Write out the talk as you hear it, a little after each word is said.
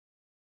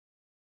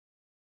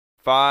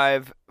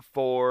Five,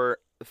 four,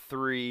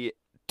 three,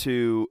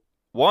 two,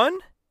 one.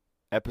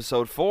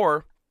 Episode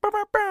 4.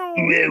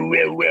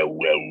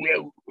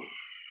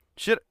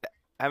 Shit,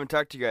 I haven't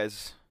talked to you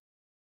guys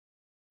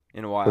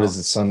in a while. What is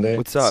it, Sunday?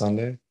 What's up?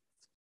 Sunday?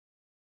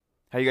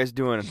 How you guys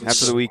doing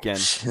after the weekend?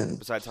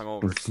 Besides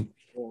hungover.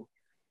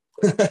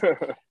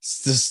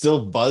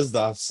 Still buzzed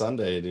off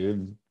Sunday,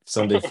 dude.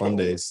 Sunday fun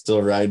day.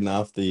 Still riding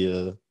off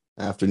the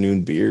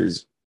afternoon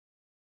beers.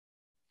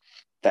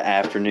 The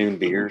afternoon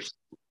beers.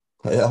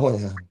 Oh,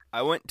 yeah.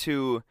 I went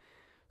to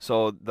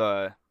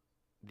the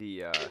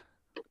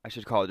I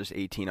should call it just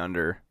 18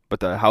 under, but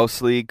the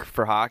house league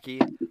for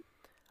hockey.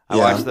 I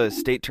watched the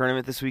state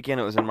tournament this weekend.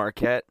 It was in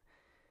Marquette,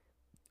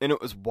 and it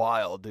was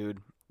wild, dude.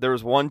 There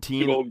was one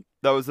team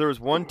that was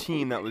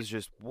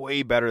just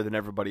way better than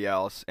everybody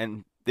else,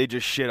 and they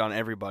just shit on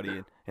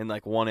everybody and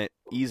like won it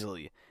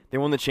easily. They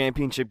won the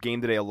championship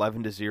game today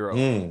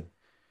 11-0.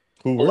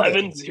 Who were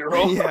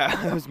 11-0?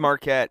 Yeah, it was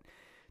Marquette.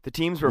 The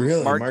teams were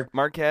Really?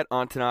 Marquette,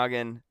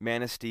 Ontonagon,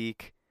 Manistee,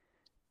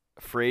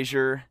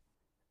 Fraser,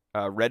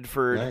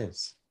 Redford,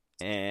 Nice.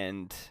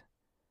 and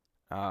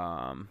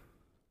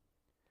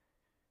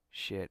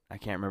shit, I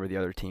can't remember the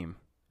other team.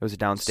 It was a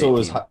downstate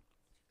So team.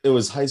 it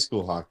was high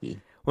school hockey.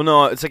 Well,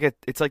 no, it's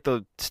like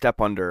the step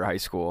under high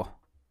school.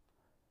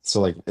 So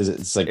like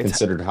it's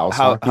considered house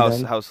house hockey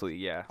then? house league,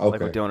 yeah. Okay,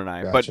 Like with Dylan and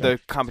I. gotcha. But the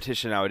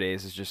competition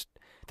nowadays is just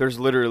there's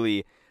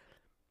literally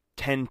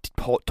 10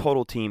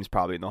 total teams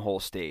probably in the whole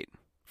state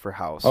for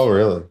house. Oh,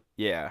 really?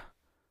 Yeah.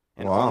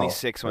 And Wow. only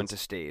 6 went to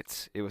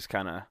states. It was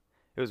wild.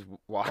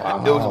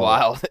 Wow. It was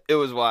wild. It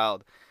was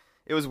wild.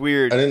 It was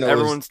weird. I didn't know it was-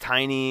 Everyone's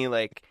tiny,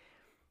 like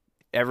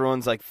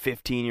everyone's like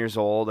 15 years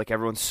old, like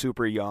everyone's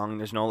super young.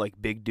 There's no like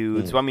big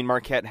dudes. So I mean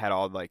Marquette had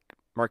all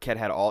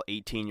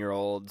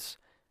 18-year-olds,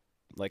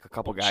 like a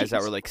couple guys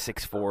that were like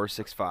 6'4",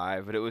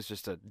 6'5", but it was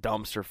just a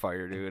dumpster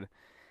fire, dude.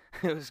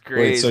 It was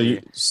crazy.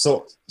 Wait,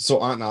 so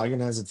Ontonagon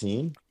has a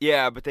team?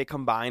 Yeah, but they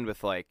combined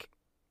with like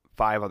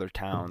 5 other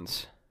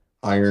towns.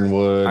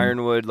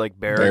 Ironwood, like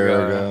Baraga,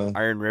 Baraga.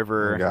 Iron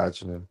River,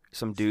 Gotcha.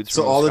 some dudes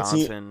So from all the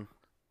Wisconsin.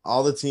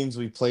 All the teams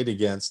we played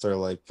against are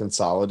like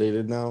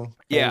consolidated now. kind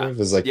Yeah, of?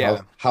 Is like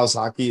yeah. house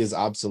hockey is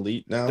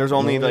obsolete now. There's in a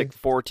only way? like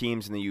 4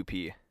 teams in the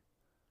UP.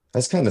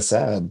 That's kind of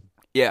sad.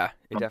 Yeah,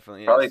 it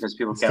definitely Probably is. because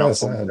people It's can't kinda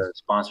afford sad. to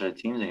sponsor the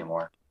teams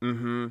anymore.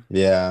 Mm-hmm.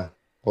 Yeah.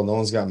 Well, no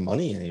one's got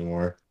money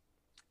anymore.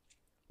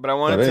 But I But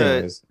wanted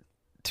anyways,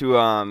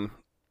 to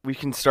we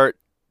can start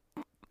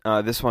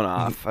this one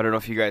off. I don't know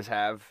if you guys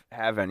have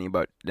any,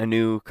 but a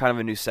new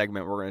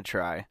segment we're gonna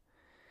try.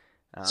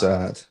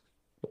 chat.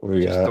 What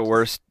we Just got? the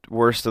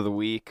worst of the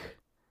week.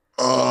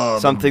 Oh,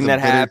 something the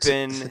that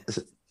bitter happened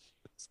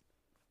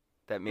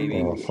that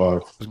maybe Oh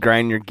fuck, was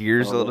grinding your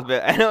gears a little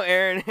bit. I know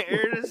Aaron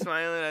is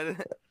smiling.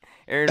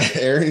 Aaron,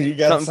 Aaron, you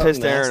got something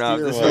pissed Aaron off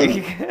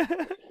nasty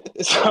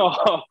this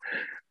or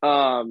what?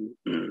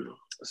 week.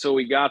 So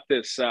we got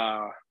this.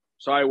 So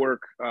I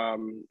work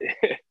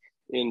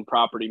in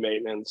property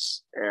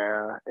maintenance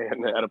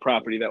and at a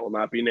property that will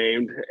not be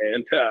named.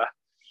 And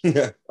we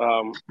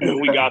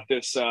got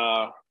this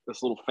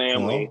little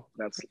family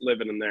that's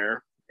living in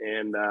there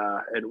and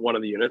at one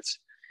of the units.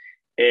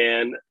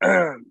 And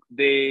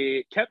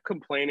they kept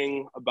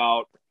complaining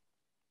about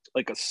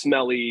like a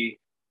smelly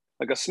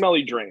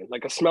drain,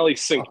 like a smelly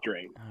sink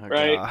drain, Oh,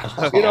 right?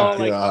 God. You know, Oh,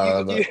 like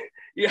God.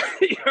 you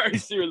already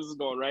see where this is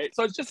going, right?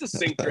 So it's just a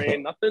sink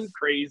drain, nothing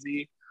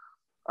crazy.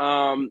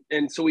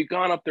 And so we've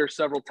gone up there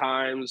several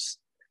times,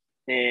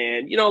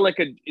 and you know, like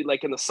in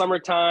the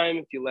summertime,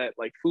 if you let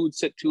like food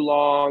sit too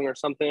long or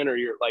something, or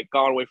you're like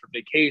gone away for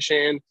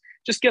vacation,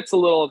 just gets a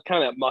little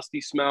kind of musty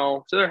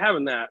smell. So they're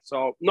having that.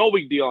 So no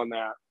big deal on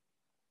that.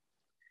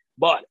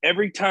 But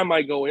every time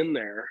I go in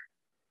there,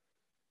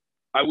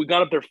 we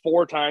got up there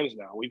 4 times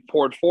now. We've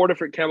poured 4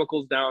 different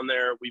chemicals down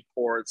there. We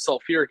poured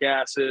sulfuric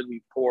acid.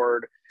 We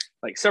poured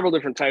like several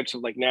different types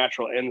of like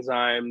natural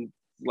enzyme,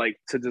 like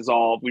to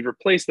dissolve. We've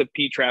replaced the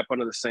P-trap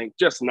under the sink,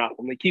 just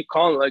nothing. They keep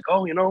calling like,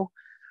 oh, you know,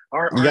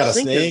 our You got a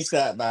sink snake, is...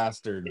 that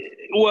bastard.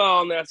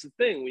 Well, and that's the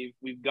thing.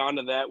 We've gone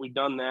to that. We've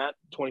done that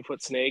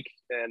 20-foot snake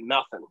and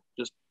nothing,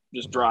 just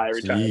dry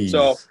every time. Jeez.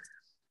 So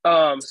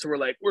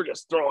we're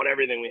just throwing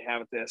everything we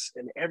have at this.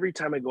 And every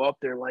time I go up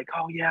there, like,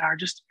 oh yeah,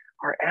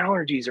 our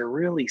allergies are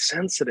really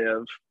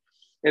sensitive.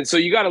 And so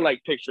you got to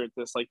like picture it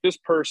this, like this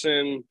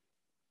person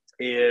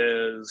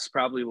is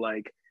probably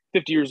like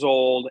 50 years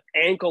old,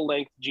 ankle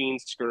length jean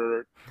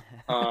skirt,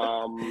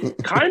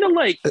 kind of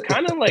like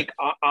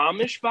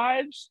Amish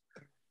vibes.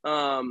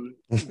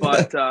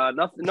 But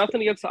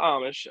nothing against the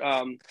Amish.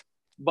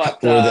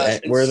 But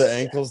were the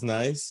ankles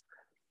nice?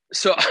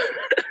 So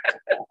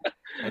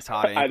It's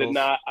hot ankles.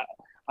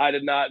 I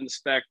did not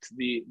inspect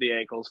the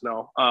ankles.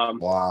 No.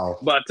 Wow.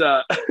 But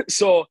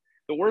so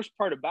the worst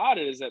part about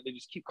it is that they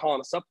just keep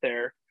calling us up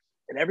there,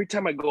 and every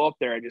time I go up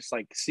there, I just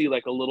like see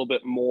like a little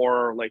bit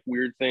more like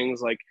weird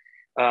things, like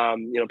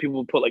you know,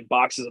 people put like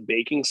boxes of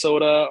baking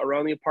soda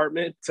around the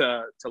apartment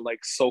to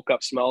like soak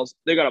up smells.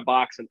 They got a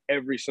box in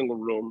every single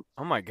room,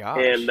 Oh my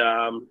gosh. and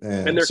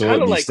Yeah, they're so kind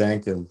it'd of be like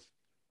stankin'.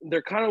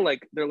 they're kind of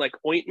like they're like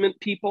ointment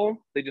people.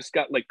 They just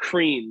got like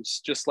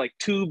creams, just like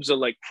tubes of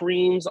like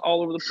creams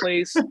all over the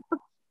place,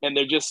 and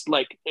they're just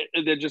like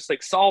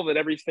solving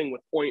everything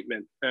with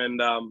ointment,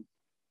 and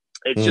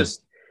it's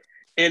just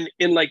in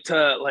like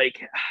to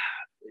like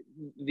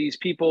these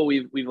people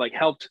we've like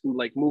helped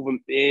like move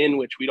them in,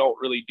 which we don't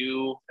really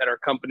do at our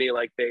company.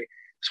 Like this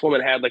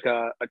woman had like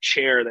a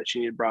chair that she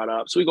needed brought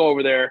up, so we go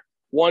over there.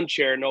 One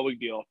chair, no big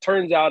deal.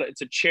 Turns out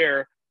it's a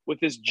chair with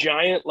this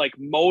giant like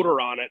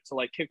motor on it to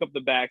like kick up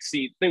the back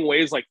seat. Thing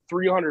weighs like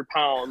 300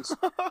 pounds,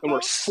 and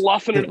we're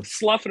sloughing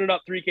it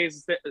up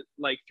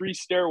like 3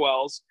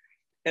 stairwells.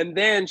 And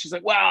then she's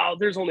like, "Wow,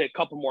 there's only a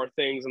couple more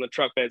things in the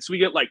truck bed." So we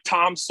get like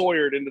Tom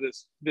Sawyered into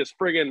this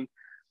friggin'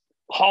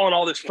 hauling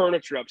all this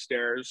furniture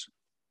upstairs.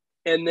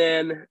 And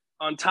then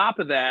on top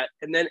of that,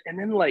 and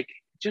then like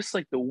just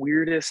like the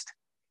weirdest,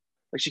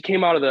 like she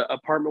came out of the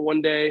apartment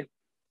one day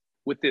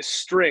with this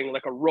string,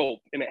 like a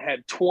rope, and it had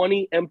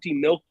 20 empty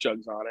milk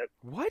jugs on it.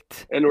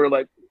 What? And we're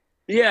like,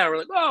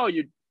 "Oh,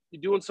 you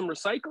doing some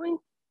recycling?"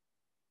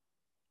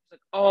 It's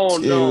like, "Oh,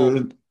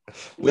 no,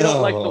 we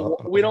don't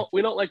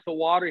like the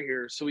water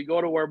here." So we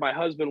go to where my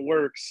husband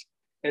works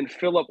and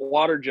fill up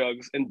water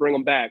jugs and bring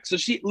them back. So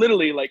she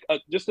literally like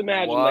just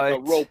imagine like a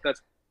rope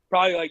that's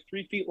probably like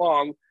 3 feet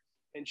long,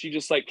 and she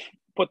just like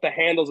put the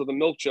handles of the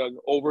milk jug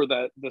over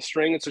the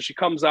string, and so she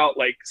comes out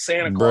like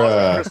Santa Claus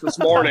on Christmas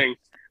morning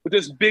with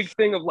this big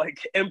thing of like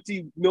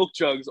empty milk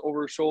jugs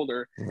over her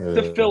shoulder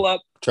to fill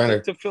up.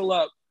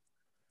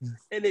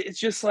 And it's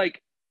just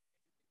like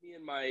me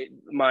and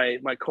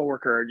my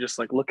coworker are just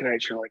like looking at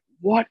each other like,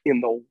 what in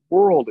the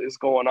world is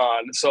going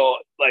on? So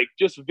like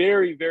just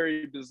very,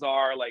 very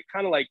bizarre, like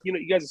kind of like, you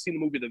guys have seen the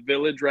movie The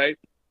Village, right?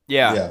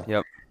 Yeah.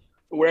 Yep.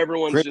 Where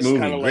everyone's just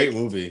kind of like, great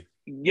movie.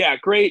 Yeah,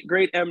 great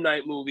M.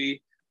 Night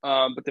movie.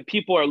 But the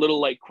people are a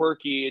little like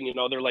quirky, and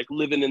they're like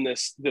living in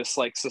this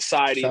like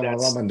society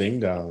that's ding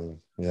dong.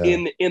 Yeah.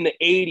 in the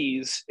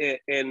 80s,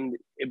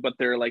 but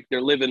they're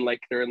living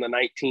like they're in the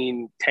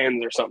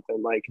 1910s or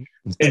something. Like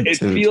it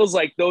feels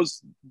like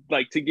those,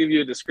 like, to give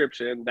you a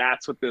description,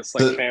 that's what this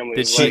like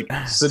family is like.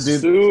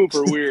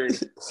 Super weird.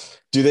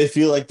 Do they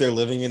feel like they're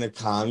living in a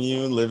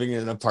commune, living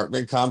in an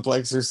apartment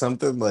complex or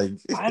something? Like,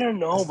 I don't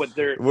know, but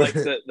they're like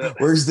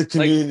where's the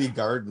community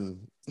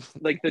garden?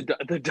 Like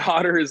the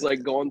daughter is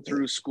like going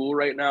through school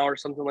right now or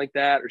something like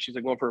that, or she's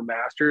like going for her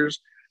master's,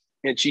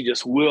 and she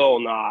just will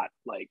not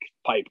like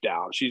pipe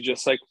down. She's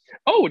just like,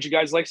 "Oh, would you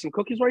guys like some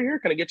cookies right here?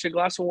 Can I get you a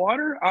glass of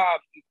water?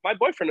 My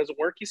boyfriend doesn't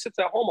work. He sits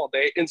at home all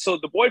day." And so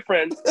the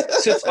boyfriend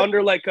sits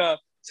under like a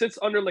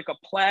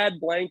plaid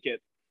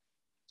blanket,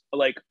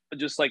 like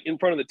just like in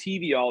front of the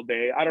TV all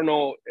day. I don't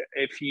know.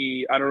 I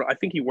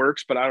think he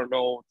works, but I don't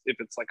know if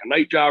it's like a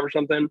night job or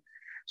something.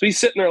 So he's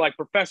sitting there like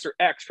Professor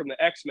X from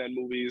the X-Men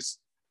movies,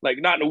 like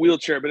not in a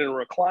wheelchair, but in a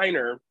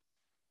recliner.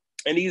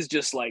 And he's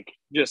just like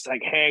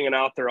hanging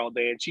out there all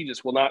day. And she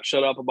just will not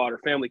shut up about her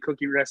family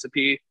cookie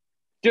recipe.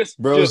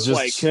 Bro's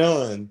just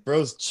chilling.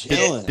 Bro's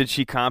chilling. Did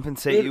she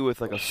compensate you with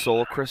like a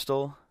soul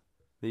crystal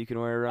that you can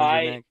wear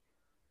around your neck?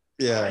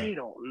 Yeah. I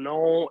don't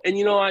know. And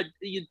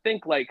you'd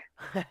think like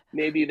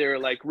maybe they're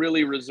like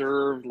really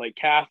reserved, like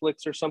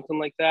Catholics or something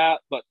like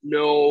that, but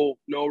no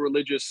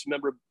religious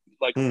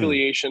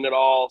affiliation at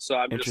all. So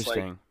I'm just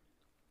like,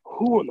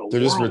 who in the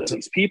world are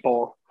these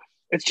people?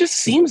 It just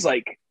seems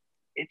like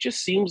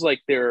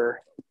they're,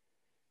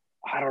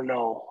 I don't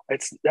know.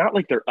 It's not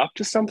like they're up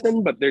to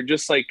something, but they're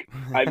just like,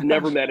 I've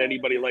never met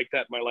anybody like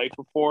that in my life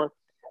before.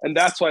 And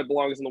that's why it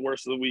belongs in the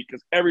worst of the week,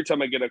 because every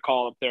time I get a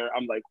call up there,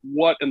 I'm like,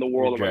 what in the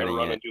world am I going to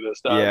run into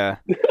this time? Yeah.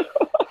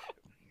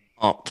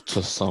 Up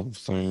to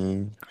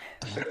something.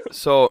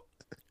 So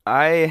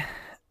I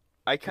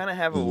kind of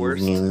have a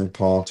worst.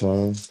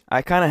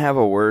 I kind of have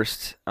a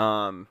worst.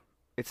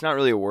 It's not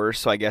really a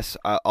worst, so I guess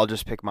I'll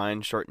just pick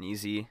mine short and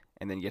easy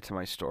and then get to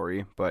my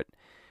story. But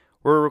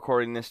we're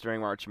recording this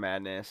during March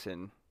Madness,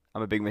 and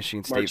I'm a big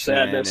Michigan State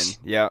fan. And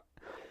yeah,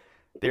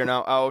 they're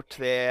now out.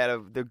 They had a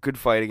good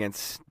fight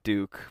against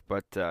Duke,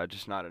 but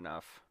just not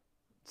enough.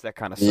 So that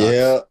kind of sucks.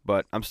 Yeah.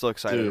 But I'm still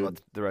excited about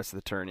the rest of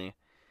the tourney.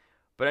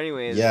 But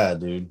anyways, yeah,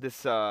 dude.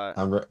 This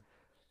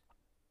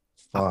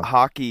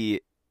hockey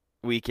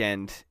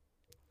weekend,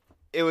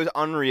 it was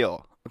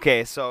unreal.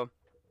 Okay, so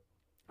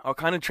I'll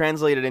kind of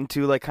translate it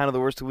into like kind of the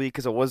worst of the week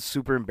because it was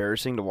super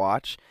embarrassing to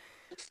watch.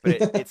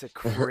 But it's a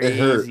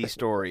crazy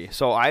story.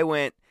 So I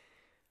went,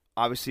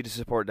 obviously, to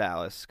support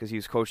Dallas because he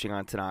was coaching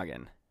on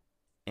Tanagan.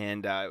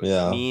 And it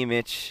was me,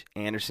 Mitch,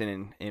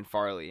 Anderson, and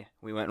Farley.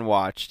 We went and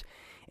watched.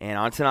 And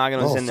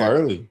Ontanagan was in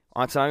there.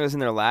 Ontanagan was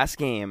in their last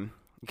game,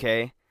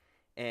 okay?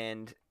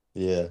 And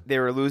they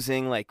were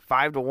losing like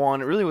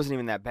 5-1. It really wasn't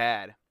even that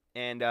bad.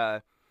 And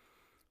the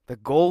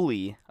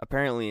goalie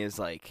apparently is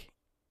like,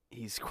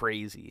 he's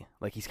crazy.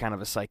 Like, he's kind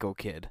of a psycho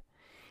kid.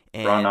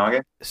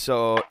 And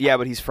so, yeah,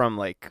 but he's from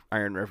like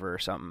Iron River or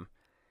something.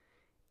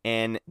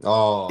 And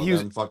he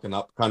was fucking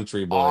up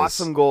country boys.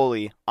 Awesome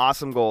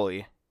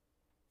goalie.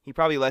 He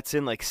probably lets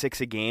in like 6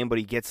 a game, but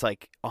he gets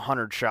like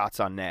 100 shots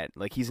on net.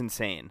 Like, he's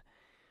insane.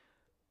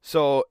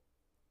 So,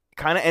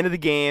 kind of end of the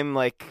game,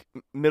 like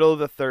middle of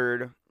the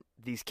third,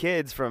 these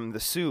kids from the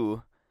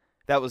Sioux,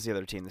 that was the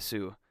other team, the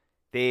Sioux.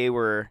 They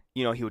were,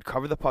 he would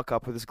cover the puck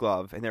up with his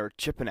glove, and they were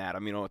chipping at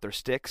him, with their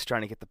sticks,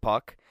 trying to get the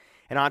puck.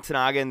 And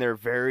Ontonagon, they're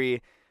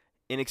very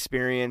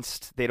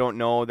inexperienced. They don't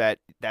know that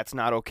that's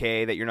not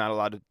okay, that you're not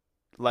allowed to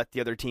let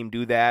the other team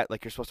do that.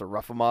 Like, you're supposed to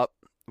rough them up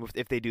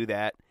if they do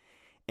that.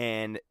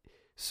 And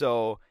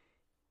so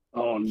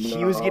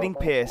he was getting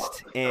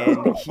pissed, and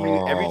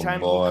every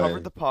time he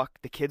covered the puck,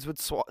 the kids would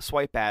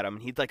swipe at him,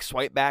 and he'd, like,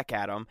 swipe back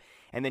at him,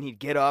 and then he'd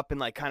get up and,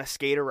 like, kind of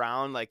skate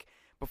around, like,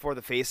 before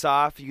the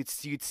face-off. You'd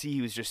see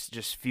he was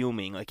just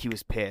fuming, like he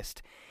was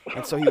pissed.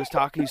 And so he was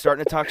starting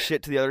to talk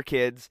shit to the other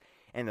kids,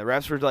 and the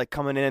refs were, like,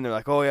 coming in, and they're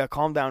like, oh, yeah,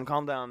 calm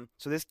down.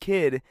 So this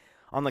kid,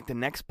 on, like, the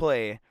next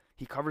play,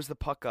 he covers the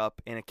puck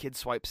up, and a kid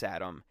swipes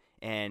at him,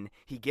 and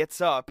he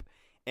gets up,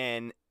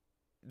 and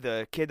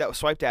the kid that was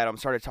swiped at him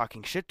started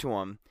talking shit to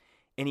him,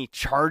 and he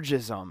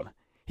charges him.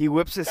 He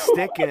whips his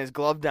stick and his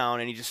glove down,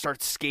 and he just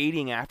starts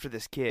skating after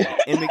this kid.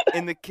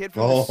 And the kid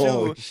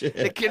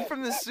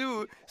from the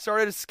Sioux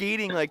started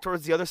skating, like,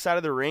 towards the other side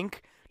of the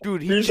rink.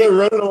 Dude, he started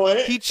running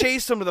away. He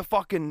chased him to the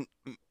fucking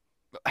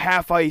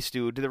half ice,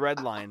 dude, to the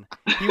red line.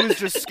 He was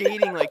just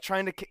skating, like,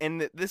 trying to,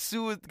 and this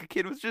Sioux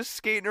kid was just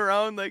skating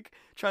around, like,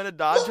 trying to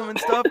dodge him and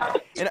stuff.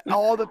 And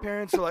all the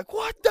parents are like,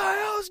 "What the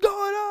hell's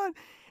going on?"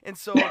 And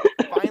so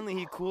finally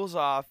he cools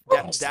off.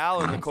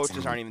 Dal and the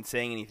coaches aren't even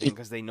saying anything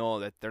because they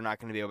know that they're not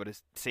going to be able to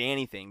say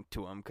anything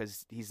to him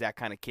because he's that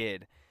kind of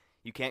kid.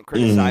 You can't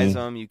criticize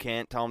him. You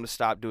can't tell him to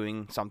stop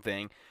doing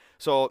something.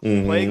 So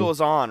play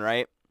goes on,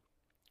 right?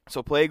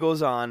 So play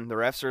goes on. The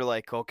refs are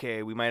like,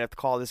 okay, we might have to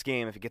call this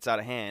game if it gets out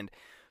of hand.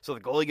 So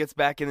the goalie gets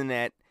back in the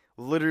net.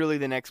 Literally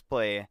the next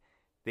play,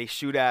 they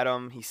shoot at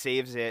him. He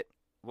saves it.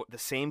 The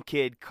same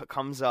kid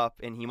comes up,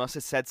 and he must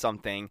have said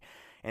something.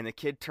 And the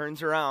kid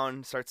turns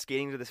around, starts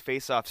skating to this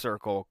face-off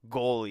circle.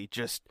 Goalie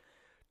just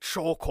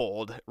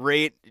chokehold.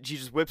 Right? He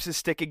just whips his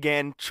stick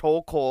again,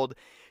 chokehold,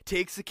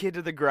 takes the kid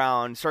to the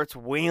ground, starts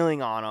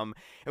wailing on him.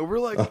 And we're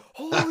like,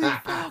 holy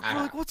fuck. We're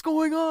like, what's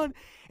going on?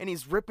 And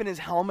he's ripping his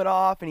helmet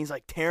off, and he's,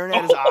 like, tearing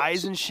at his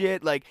eyes and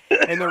shit. Like,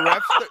 and the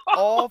refs,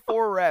 all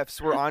four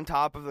refs were on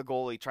top of the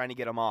goalie trying to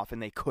get him off,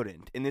 and they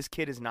couldn't. And this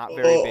kid is not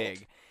very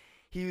big.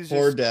 He was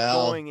just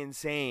going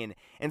insane.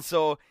 And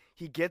so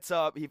he gets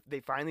up.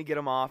 They finally get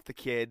him off the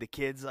kid. The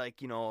kid's, like,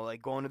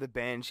 like, going to the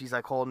bench. He's,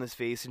 like, holding his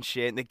face and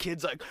shit. And the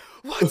kid's like,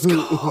 let's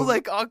go.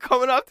 Like,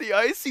 coming off the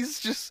ice, he's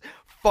just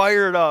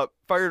fired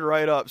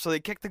right up. So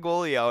they kick the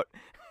goalie out.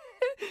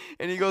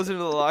 And he goes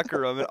into the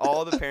locker room, and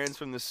all the parents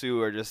from the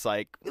Sioux are just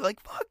like,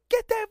 fuck,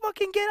 get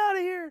out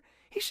of here.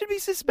 He should be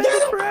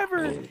suspended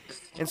forever.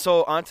 And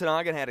so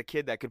Ontonagon had a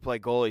kid that could play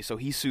goalie, so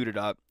he suited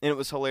up. And it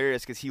was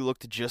hilarious because he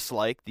looked just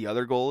like the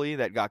other goalie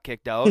that got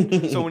kicked out.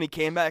 So when he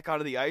came back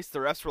onto the ice, the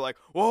refs were like,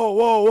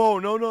 whoa,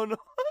 no.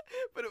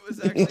 But it was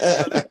actually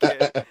the other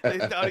kid. They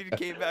thought he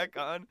came back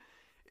on.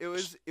 It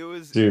was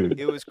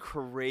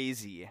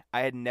crazy.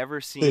 I had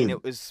never seen.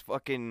 It was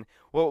fucking.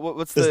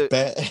 What's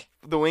the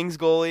Wings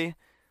goalie?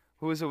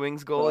 Who was the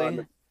Wings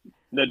goalie?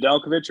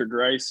 Nedeljkovic or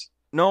Grice?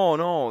 No,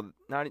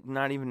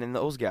 not even in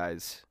those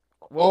guys.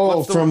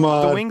 What's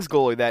the Wings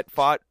goalie that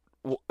fought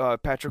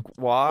Patrick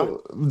Waugh?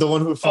 The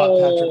one who fought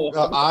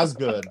Patrick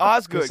Osgood.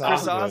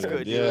 Chris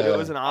Osgood. Yeah. Dude. It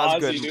was an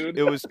Osgood. Ozzy, dude.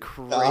 It was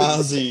crazy.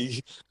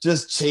 Ozzy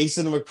just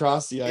chasing him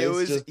across the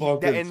ice.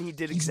 And he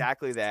did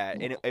exactly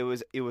that, and it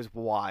was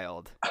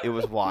wild. It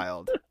was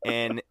wild,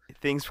 and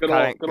things good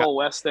old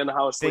West End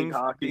House League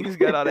hockey. Things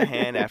got out of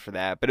hand after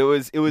that, but it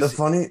was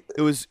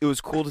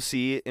cool to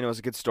see, and it was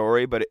a good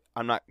story. But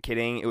I'm not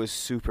kidding. It was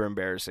super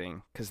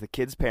embarrassing because the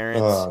kids'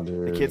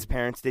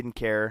 parents didn't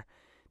care.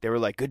 They were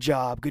like, good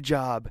job.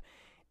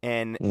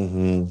 And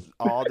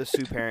all the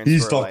Sioux parents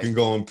He's were fucking like,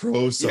 going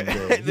pro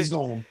someday. He's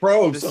going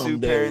pro the someday. Sioux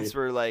parents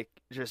were like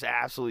just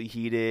absolutely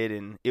heated,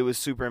 and it was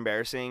super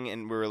embarrassing.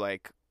 And we were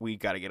like, we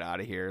got to get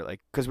out of here. Like,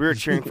 because we were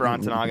cheering for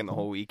Ontonagon the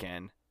whole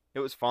weekend. It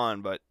was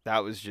fun, but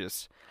that was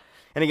just.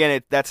 And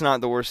again, that's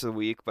not the worst of the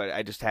week, but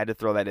I just had to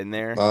throw that in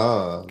there.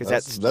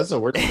 That's the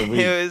worst of the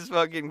week. It was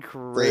fucking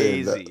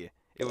crazy.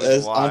 It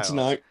was wild.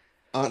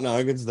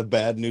 Ontonagon's the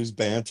bad news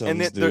Bantams,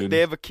 and dude. They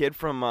have a kid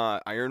from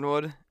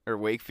Ironwood or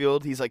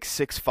Wakefield. He's like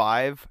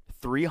 6'5",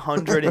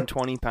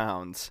 320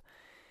 pounds.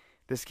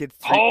 This kid's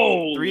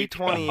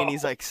 320, and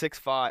he's like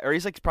 6'5", or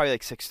he's like probably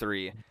like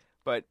 6'3",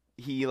 but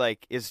he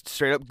like is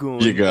straight up goon.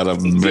 You got a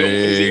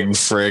big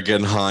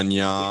friggin'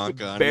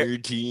 Hanyak on your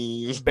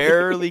team.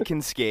 Barely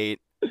can skate.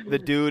 The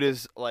dude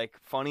is like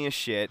funny as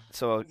shit.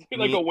 So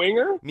like a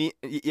winger? Me,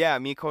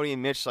 Cody,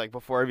 and Mitch, like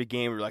before every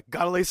game, we were like,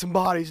 gotta lay some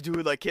bodies,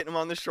 dude. Like hitting him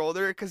on the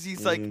shoulder because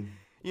he's like, kind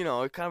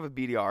of a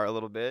BDR a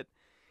little bit.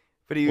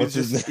 But he's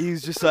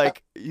just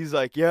like,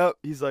 yep.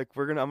 He's like,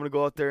 I'm gonna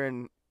go out there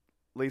and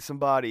lay some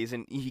bodies,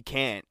 and he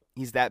can't.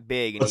 He's that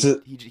big, and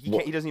he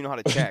can't. He doesn't even know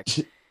how to check.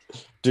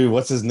 Dude,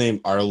 what's his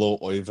name? Arlo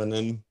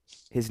Oivonen.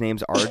 His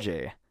name's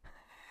RJ.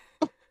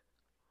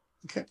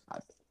 Okay.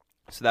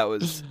 So that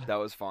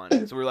was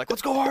fun. So we were like,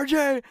 let's go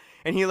RJ,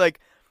 and he like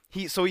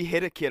He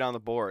hit a kid on the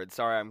board.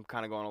 Sorry, I'm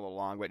kind of going a little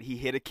long, but he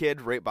hit a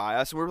kid right by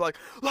us, and we were like,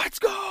 "Let's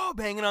go!"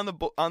 banging on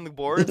the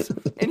boards,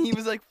 and he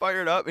was like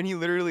fired up, and he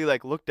literally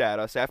like looked at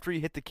us after he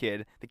hit the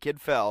kid. The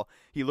kid fell.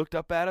 He looked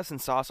up at us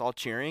and saw us all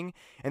cheering,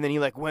 and then he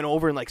like went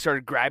over and like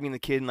started grabbing the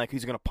kid and like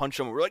he's gonna punch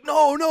him. We're like,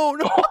 "No, no,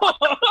 no!"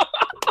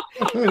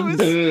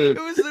 It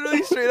was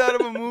literally straight out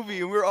of a movie,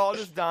 and we were all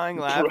just dying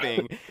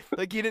laughing.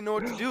 Like he didn't know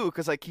what to do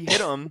because like he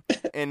hit him,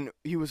 and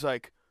he was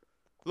like,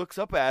 looks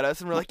up at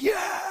us, and we're like,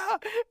 "Yeah!"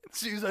 And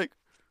she's like,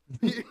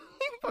 he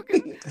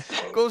fucking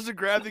goes to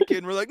grab the kid,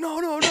 and we're like, "No,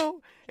 no,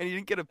 no!" And he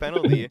didn't get a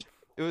penalty.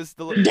 It was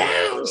the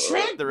refs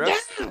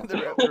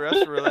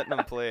were letting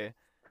him play.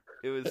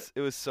 It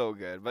was so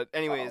good. But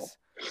anyways,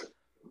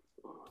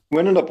 Who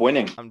ended up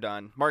winning? I'm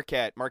done.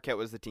 Marquette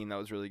was the team that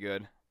was really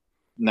good.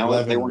 Now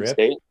 11 they won rip?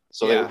 state.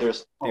 So Yeah,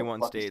 they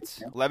won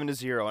states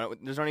 11-0,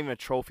 and there's not even a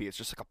trophy. It's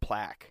just like a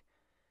plaque.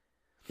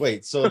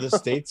 Wait, so the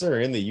states are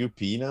in the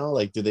UP now?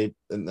 Like, do they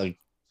like?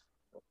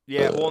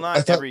 Yeah, well, I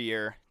not thought- every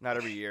year. Not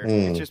every year. Hmm.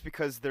 It's just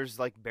because there's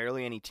like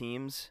barely any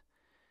teams.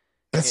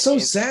 That's in- so in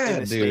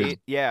sad, the dude. state.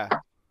 Yeah,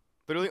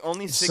 literally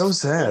only It's six. so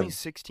sad. Only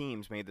 6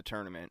 teams made the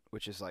tournament,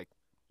 which is like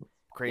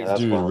crazy. that's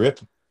Dude, wild.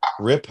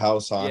 rip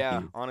house hockey.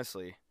 Yeah,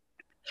 honestly.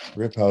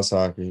 Rip house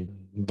hockey.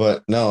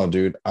 But no,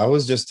 dude, I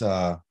was just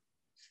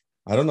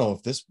I don't know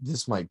if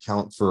this might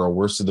count for a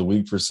worst of the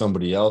week for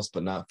somebody else,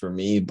 but not for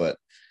me. But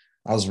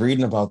I was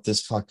reading about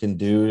this fucking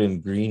dude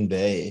in Green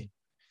Bay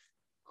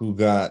who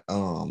got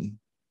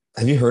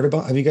have you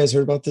guys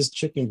heard about this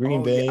chick in Green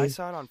Oh, Bay? yeah, I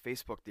saw it on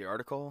Facebook. The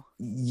article.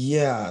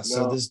 Yeah,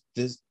 so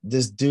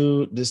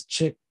No. this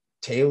chick,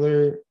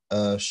 Taylor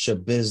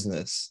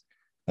Shabusiness.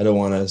 I don't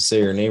want to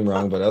say her name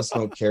wrong, but I also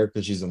don't care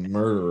because she's a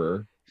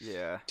murderer.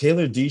 Yeah.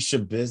 Taylor D.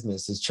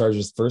 Shabusiness is charged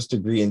with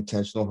first-degree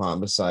intentional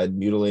homicide,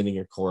 mutilating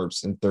a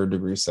corpse, and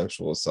third-degree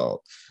sexual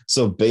assault.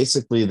 So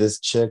basically, this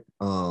chick,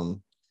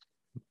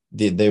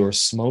 they were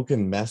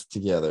smoking meth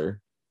together,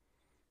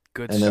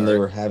 Good. and then they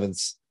were having,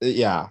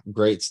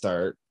 great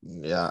start.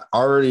 Yeah,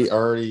 already,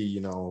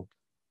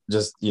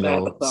 just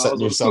That's setting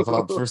yourself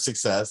up for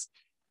success.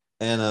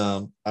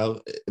 And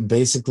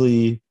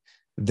basically,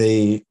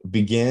 they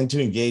began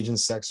to engage in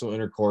sexual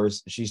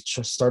intercourse. She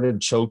started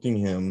choking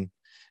him,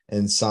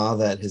 and saw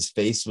that his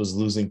face was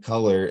losing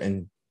color,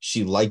 and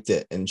she liked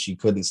it, and she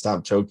couldn't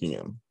stop choking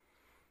him.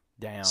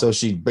 Damn. So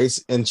she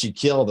she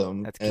killed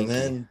him. That's and kinky.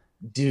 then,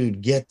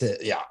 dude, get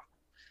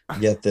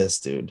this,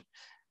 dude.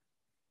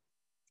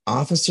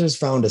 Officers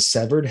found a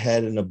severed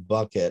head in a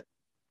bucket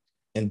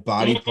and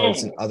body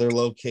parts in other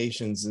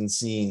locations and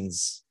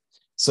scenes.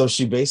 So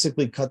she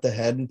basically cut the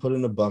head and put it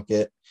in a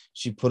bucket.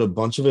 She put a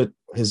bunch of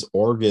his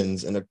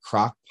organs in a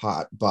crock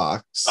pot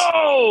box,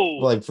 Oh,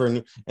 like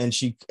and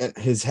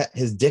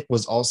his dick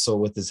was also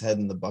with his head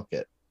in the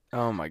bucket.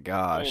 Oh my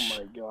gosh.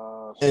 oh my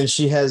gosh. And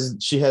she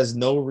has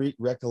no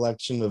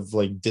recollection of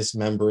like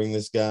dismembering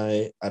this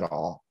guy at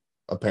all,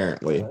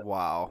 apparently.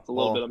 Wow. It's a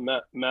little Well, bit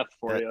of meth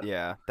for you.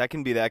 yeah, that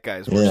can be that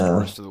guy's Yeah.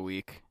 worst of the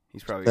week.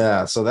 He's probably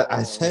Yeah, so that I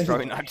He's think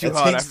probably not too that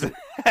hot takes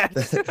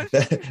after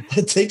that.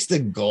 that takes the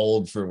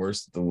gold for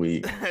worst of the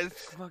week.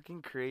 That's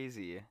fucking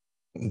crazy.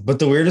 But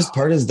the weirdest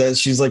part is that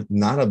she's like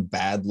not a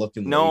bad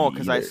looking. No, lady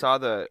because I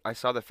either.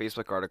 saw the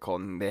Facebook article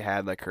and they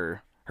had like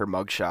her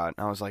mugshot.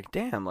 And I was like,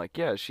 damn, like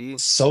yeah, she.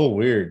 So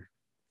weird.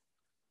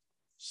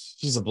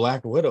 She's a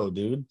black widow,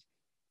 dude.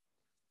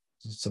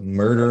 She's a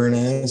murdering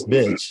ass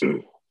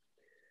bitch.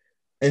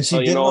 And she Oh,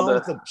 you did it know, all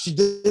the- she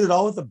did it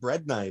all with a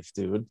bread knife,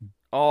 dude.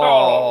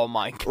 Oh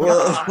my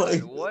Well, god!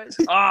 like- What?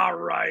 All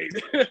right.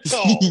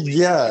 Oh,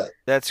 Yeah,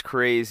 That's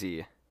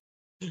crazy.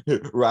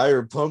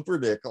 Ryer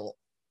Pumpernickel.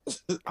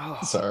 Oh,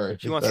 Sorry,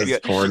 She wants to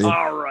that's be a- corny,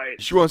 all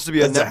right. she wants to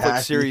be a That's a Netflix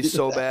hack. series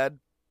so bad.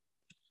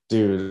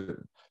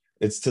 dude.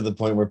 It's to the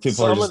point where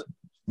people Some are of just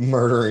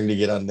murdering to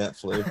get on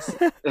Netflix.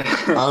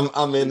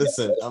 I'm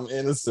innocent. I'm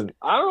innocent.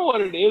 I don't know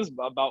what it is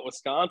about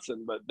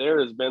Wisconsin, but there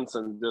has been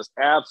some just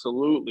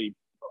absolutely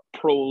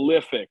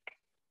prolific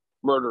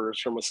murderers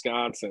from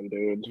Wisconsin,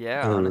 dude.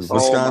 Yeah, Dude, honestly.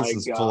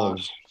 Wisconsin's oh my full of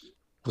gosh.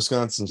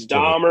 Wisconsin's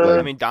Dahmer. full I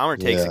of, mean, Dahmer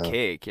takes Yeah. a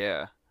cake.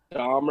 Yeah.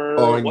 Dahmer.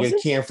 oh, and you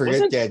wasn't- can't forget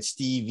wasn't- that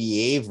Stevie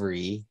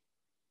Avery.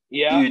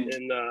 Yeah, Dude.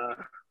 and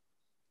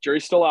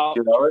jury's still out.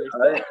 Dude,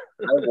 I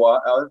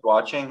was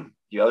watching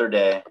the other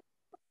day.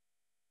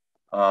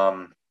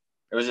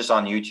 It was just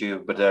on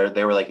YouTube, but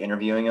they were like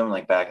interviewing him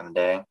like back in the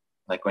day,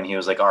 like when he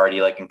was like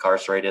already like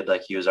incarcerated,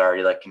 like he was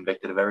already like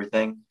convicted of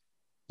everything,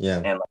 Yeah,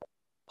 and like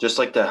just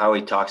like how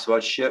he talks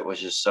about shit was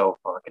just so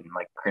fucking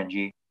like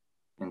cringy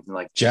and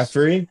like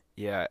Jeffrey.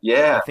 Yeah.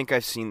 yeah. I think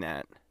I've seen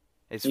that.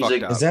 It's He's fucked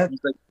like- up. Is that He's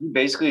like, he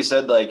basically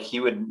said like he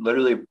would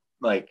literally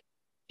like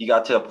he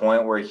got to a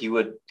point where he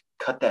would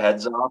cut the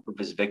heads off of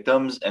his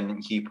victims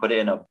and he put it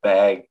in a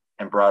bag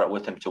and brought it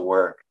with him to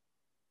work,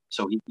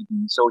 so he could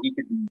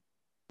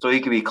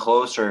be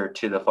closer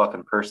to the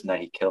fucking person that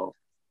he killed.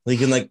 he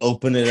can like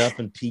open it up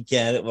and peek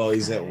at it while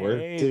he's at work,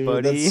 Hey, dude?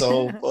 buddy. That's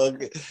so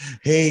fucking.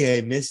 Hey,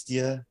 I missed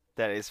you.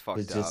 That is fucked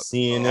Just up.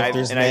 seeing And if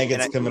there's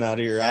maggots coming out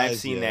of your and eyes. I've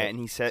seen yeah. that,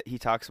 and he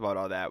talks about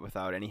all that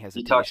without any He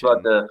hesitation. talks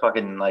about the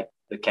fucking like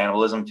the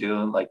cannibalism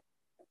too, like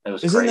It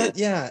was Isn't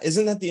crazy.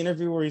 that the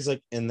interview where he's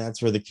like, and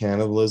that's where the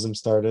cannibalism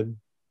started?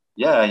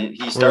 Yeah, he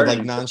Where started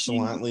like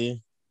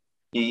nonchalantly.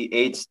 he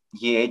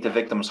ate the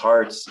victims'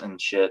 hearts and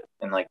shit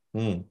and like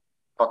Hmm.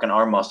 fucking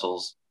arm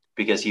muscles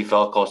because he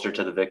felt closer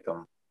to the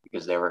victim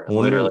because they were I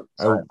literally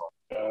wonder,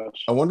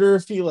 Gosh. I wonder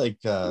if he like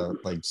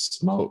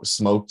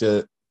smoked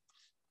it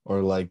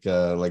or like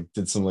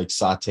did some like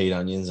sauteed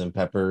onions and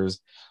peppers.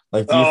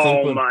 Like, do you think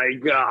Oh when my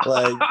god.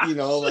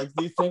 like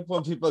do you think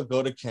when people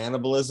go to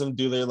cannibalism,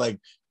 do they like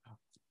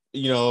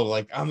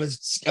like I'm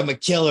a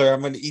killer,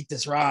 I'm gonna eat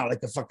this raw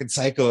like a fucking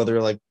psycho?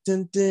 They're like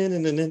dun, dun,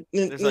 dun, dun, dun,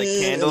 dun, There's like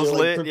and candles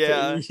they're, like,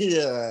 lit.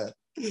 Yeah.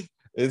 yeah.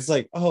 It's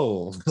like,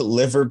 oh,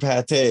 liver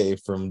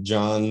pate from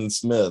John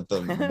Smith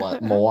of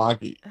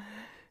Milwaukee.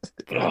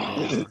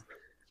 God damn.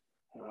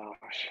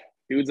 Gosh.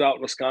 Dude's out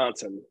in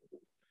Wisconsin.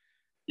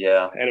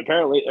 Yeah. And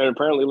apparently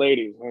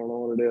ladies. I don't know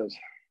what it is.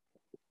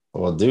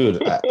 Well,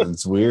 dude,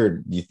 it's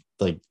weird.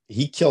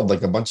 He killed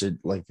like a bunch of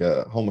like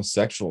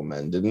homosexual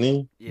men, didn't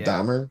he? Yeah.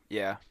 Dahmer.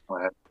 Yeah.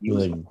 He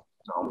was Like,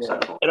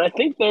 homosexual. And I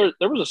think there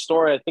was a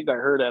story I think I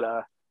heard at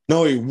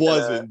no, he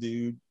wasn't,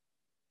 dude.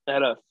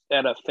 a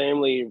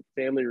family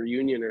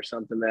reunion or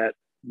something that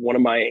one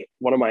of my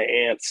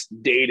aunts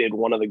dated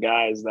one of the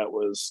guys that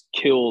was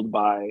killed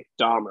by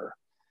Dahmer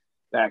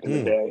back in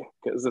the day,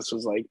 because this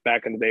was like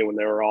back in the day when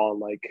they were all in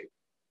like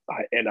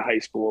end of high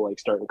school, like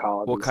starting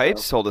college. Well,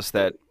 Kipes told us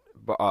that.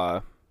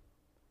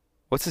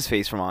 What's his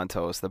face from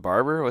Ontos? The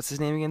barber? What's his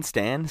name again?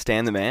 Stan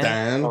the man?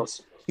 Dan. Oh,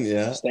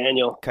 Yeah.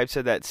 Daniel. Kipes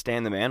said that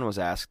Stan the man was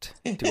asked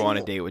to go on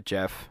a date with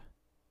Jeff.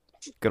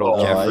 Good old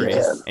Oh, Jeffrey.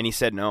 yeah. And he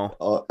said no.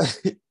 Oh,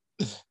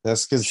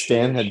 that's because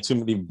Stan had too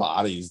many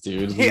bodies,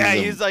 dude. Yeah,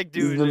 he's like,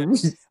 dude,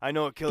 I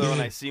know a killer when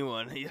I see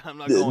one. I'm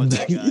not going with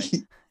that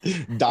guy.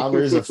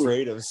 Dahmer's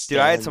afraid of Stan.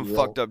 Dude, I had some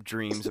fucked up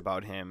dreams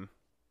about him.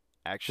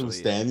 Actually,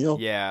 Staniel?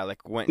 Yeah,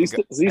 like when Is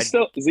he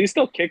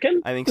still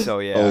kicking? I think so.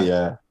 Yeah. Oh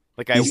yeah.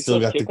 Like He's I still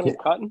got the kicking and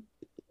cutting.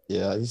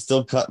 Yeah, he's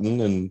still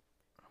cutting and.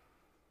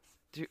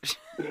 Dude,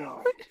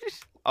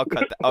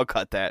 I'll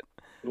cut that.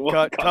 We'll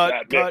Cut.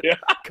 that bit, yeah.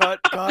 Cut.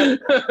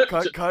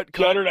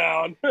 Shut her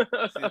down. See,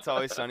 it's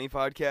Always Sunny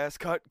podcast.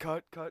 Cut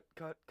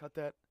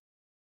that.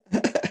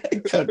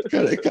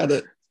 cut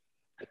it.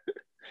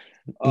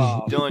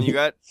 Dylan, you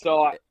got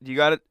So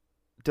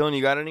Dylan,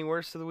 you got any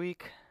worse of the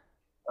week?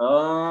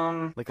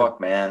 Like Fuck,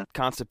 man.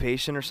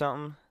 Constipation or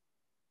something?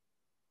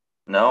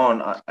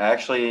 No,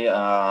 actually,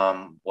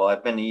 well,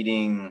 I've been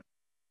eating.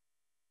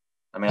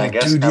 I mean, I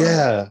guess dude, kinda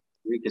yeah.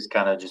 the week has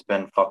kind of just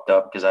been fucked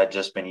up because I've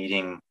just been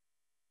eating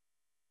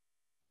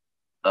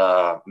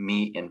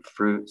meat and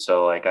fruit,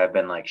 so like I've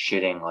been like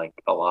shitting like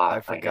a lot.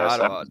 I forgot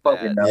about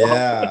fucking that. know.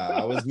 Yeah,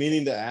 I was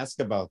meaning to ask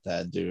about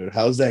that, dude.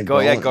 How's that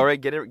Go going? go right,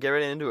 get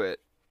right into it.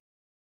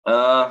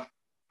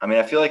 I mean,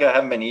 I feel like I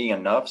haven't been eating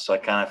enough, so I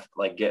kind of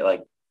like get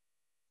like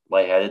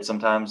lightheaded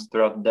sometimes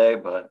throughout the day.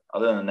 But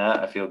other than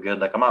that, I feel good.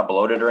 Like I'm not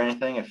bloated or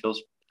anything. It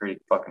feels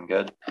pretty fucking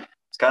good.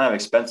 It's kind of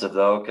expensive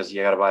though, because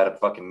you got to buy the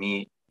fucking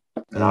meat,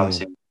 and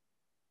obviously,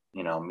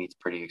 meat's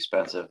pretty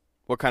expensive.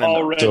 What kind of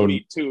all red So-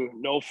 meat too.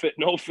 No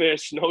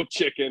fish, no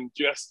chicken,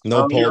 just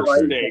No pure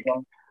poultry. steak.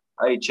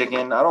 I eat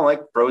chicken. I don't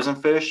like frozen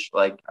fish.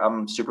 Like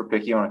I'm super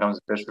picky when it comes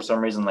to fish for some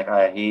reason. Like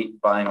I hate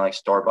buying like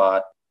store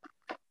bought.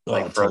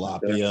 Like frozen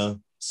tilapia,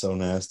 so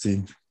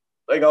nasty.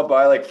 Like I'll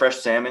buy like fresh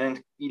salmon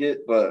and eat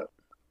it, but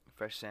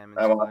fresh salmon?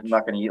 I'm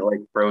not gonna eat like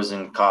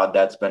frozen cod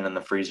that's been in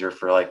the freezer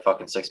for like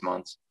fucking 6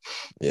 months.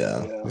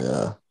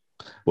 Yeah.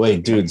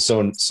 Wait, dude.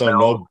 So no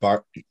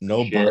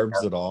Shit.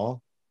 barbs at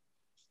all.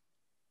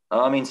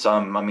 I mean,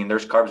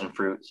 there's carbs in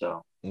fruit,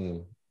 so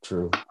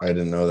True. I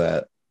didn't know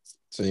that.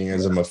 So you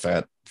guys, I'm a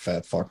fat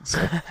fuck. So.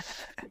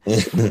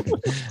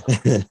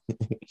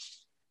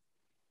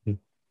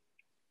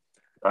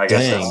 I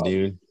guess Dang, it's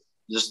dude.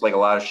 just like a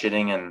lot of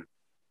shitting and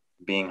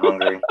being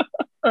hungry.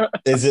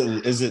 Is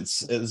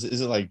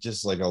it like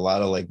just like a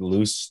lot of like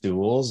loose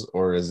stools,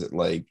 or is it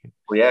like?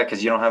 Well, yeah,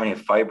 because you don't have any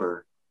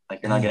fiber.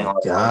 Like you're not getting a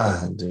lot of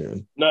water. God,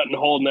 dude. Nothing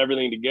holding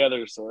everything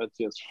together, so it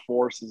just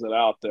forces it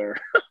out there.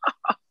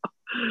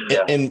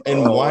 Yeah. And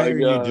Oh why my are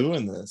God. you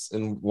doing this?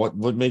 And what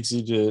makes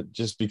you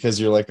just because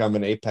you're like, I'm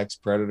an apex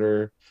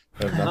predator,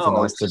 I have nothing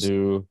No, else to it's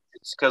do.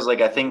 It's because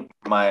like I think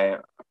my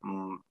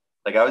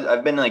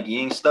I've been like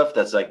eating stuff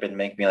that's like been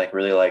making me like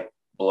really like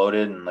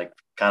bloated and like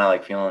kind of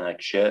like feeling like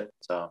shit.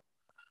 So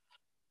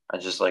I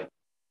just like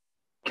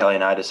Kelly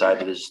and I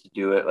decided just to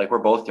do it. Like we're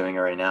both doing it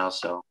right now.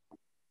 So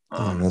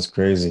Damn, that's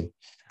crazy.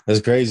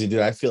 That's crazy, dude.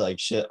 I feel like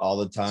shit all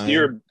the time.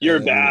 Your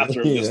And-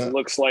 bathroom yeah. just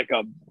looks like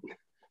a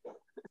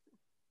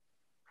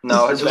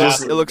no, it's Your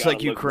just It looks bathroom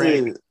like gotta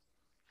Ukraine. look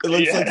It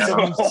looks like Yeah.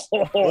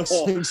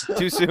 someone.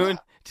 Too soon.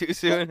 Too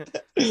soon.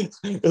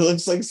 It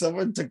looks like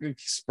someone took a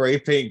spray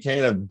paint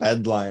can of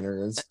bed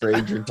liner and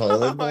sprayed your Oh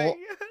toilet my bowl.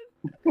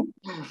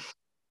 God.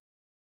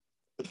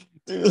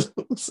 Dude, it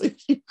looks like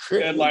you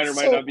Headliner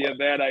might not be a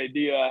bad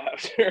idea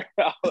after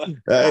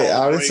Hey,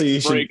 honestly,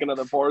 you should. breaking of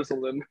the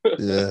porcelain.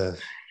 Yeah,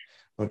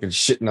 fucking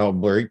shitting out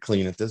brake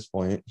clean at this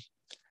point.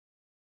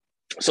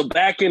 So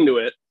back into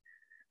it,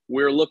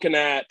 we're looking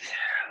at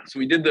So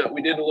we did a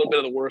little bit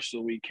of the worst of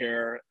the week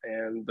here,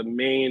 and the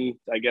main,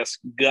 I guess,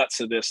 guts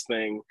of this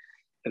thing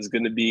is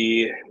going to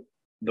be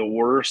the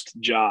worst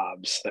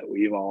jobs that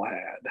we've all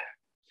had.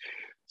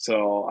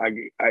 So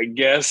I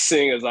guess,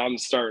 seeing as I'm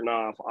starting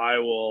off, I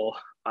will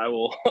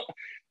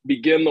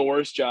begin the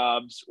worst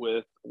jobs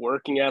with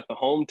working at the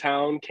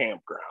hometown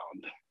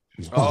campground.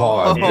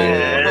 Oh,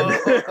 man.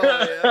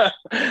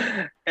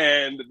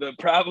 And the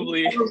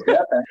probably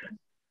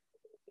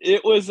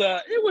it was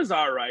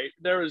all right.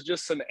 There was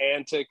just some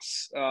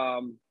antics.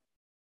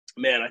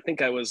 Man, I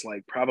think I was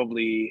like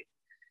probably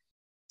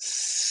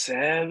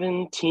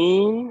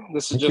 17.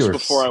 This is just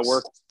before I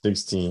worked.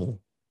 16.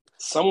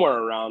 Somewhere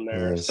around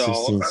there. Yeah, So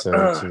 16,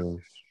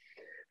 17.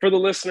 For the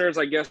listeners,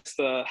 I guess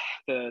the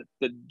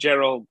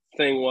general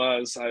thing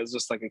was I was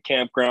just like a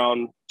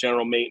campground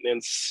general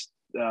maintenance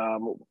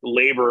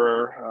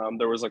laborer.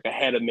 There was like a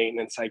head of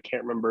maintenance. I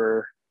can't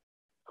remember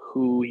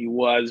who he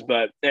was,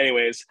 but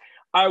anyways,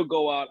 I would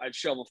go out, I'd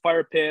shovel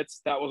fire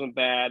pits. That wasn't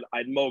bad.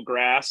 I'd mow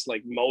grass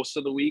like most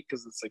of the week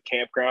because it's a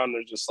campground.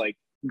 There's just like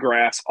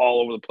grass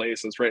all over the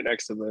place. It's right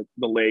next to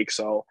the lake,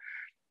 so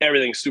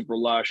everything's super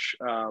lush.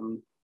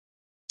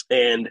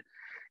 And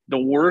the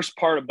worst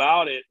part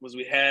about it was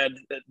we had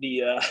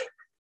the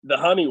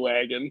honey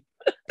wagon,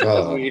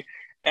 as we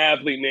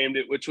aptly named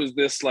it, which was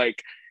this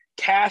like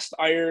cast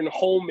iron,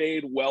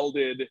 homemade,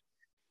 welded,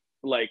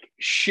 like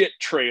shit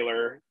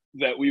trailer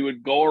that we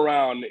would go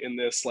around in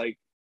this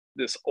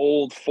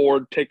old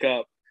Ford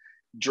pickup,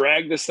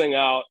 drag this thing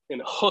out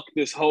and hook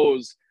this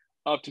hose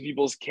up to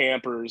people's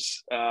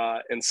campers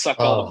and suck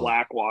all the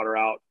black water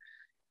out.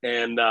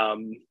 And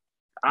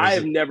I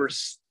have never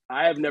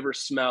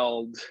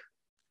smelled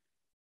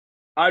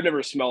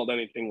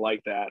anything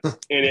like that.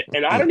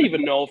 And I don't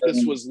even know if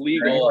this was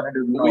legal.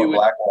 What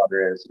black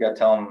water is. You gotta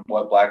tell them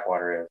what black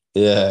water is.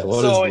 Yeah,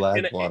 what is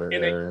black water?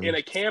 In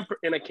a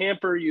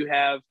camper, you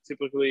have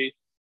typically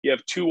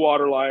two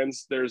water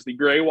lines. There's the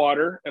gray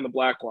water and the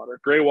black water.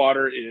 Gray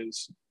water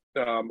is,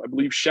 I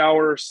believe,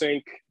 shower,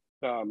 sink,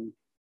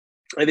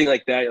 anything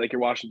like that, like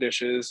you're washing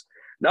dishes.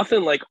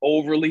 Nothing like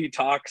overly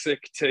toxic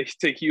to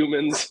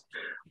humans.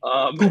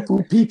 And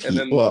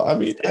then, well, I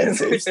mean, I'd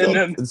say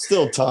it's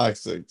still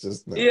toxic.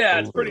 Just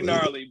it's pretty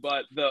gnarly.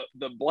 But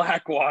the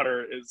black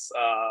water is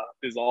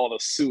all the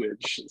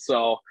sewage.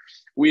 So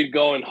we'd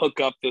go and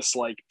hook up this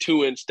like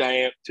 2 or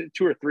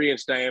 3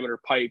 inch diameter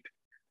pipe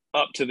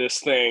up to this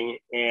thing,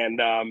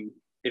 and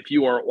if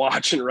you weren't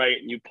watching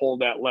right and you pulled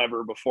that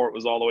lever before it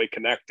was all the way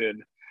connected,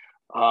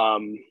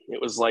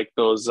 it was like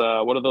those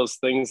what are those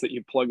things that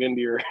you plug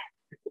into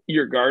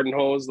your garden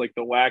hose, like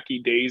the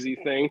wacky daisy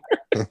thing.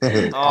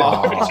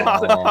 Oh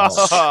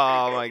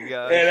my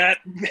god! And that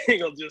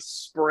thing will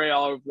just spray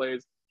all over the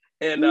place.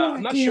 And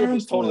I'm not sure if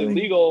it's totally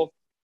legal,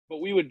 but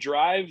we would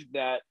drive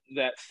that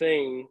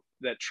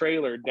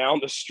trailer down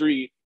the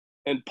street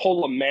and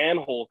pull a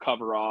manhole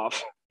cover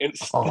off and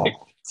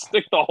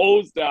stick the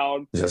hose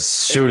down.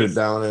 Just shoot it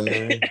down in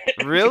there.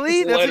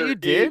 Really? That's what you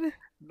did?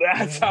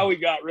 That's how we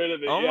got rid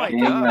of it. Oh my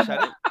gosh!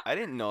 I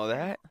didn't know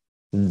that.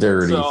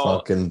 Dirty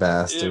fucking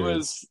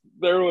bastard.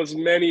 There was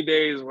many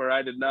days where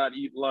I did not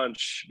eat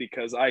lunch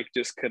because I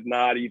just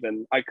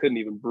I couldn't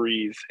even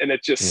breathe. And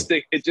it just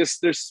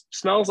there's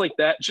smells like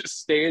that just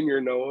stay in your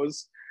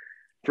nose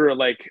for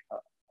like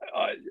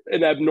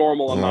an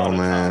abnormal amount of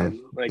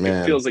time. Like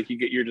it feels like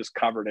you're just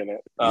covered in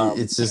it.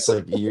 It's just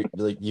like you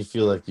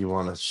feel like you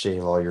want to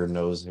shave all your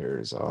nose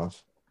hairs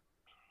off.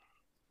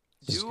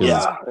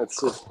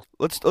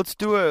 Let's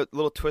do a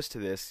little twist to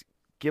this.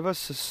 Give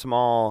us a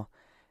small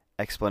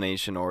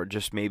explanation, or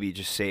just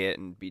say it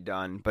and be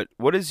done. But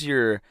what is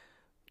your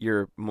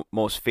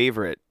most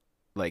favorite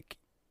like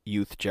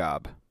youth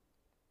job?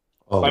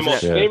 My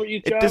most favorite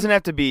youth job? It doesn't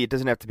have to be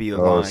a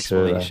long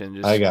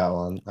explanation. I got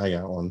one.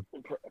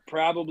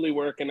 Probably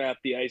working at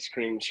the ice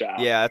cream shop.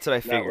 Yeah, that's what I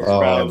figured.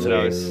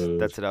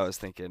 That's what I was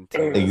thinking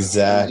too.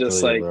 Exactly,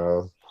 just like,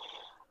 bro.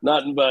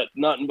 Nothing but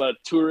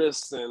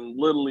tourists and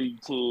little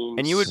league teams.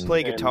 And you would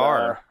play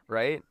guitar,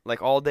 right?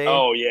 Like all day?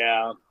 Oh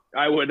yeah.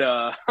 I would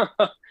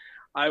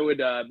I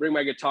would bring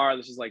my guitar.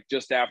 This is like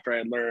just after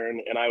I'd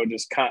learned, and I would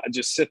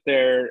just sit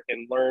there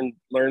and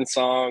learn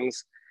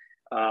songs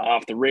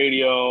off the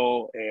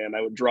radio, and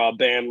I would draw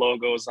band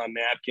logos on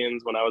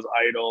napkins when I was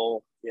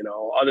idle.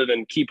 Other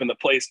than keeping the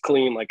place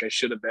clean like I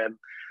should have been.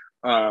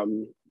 I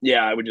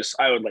would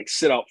like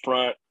sit out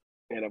front,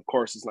 and of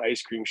course it's an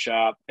ice cream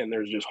shop, and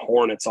there's just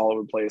hornets all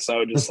over the place. So I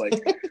would just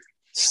like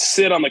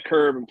sit on the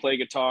curb and play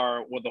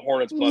guitar with the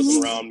hornets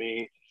buzzing around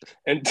me.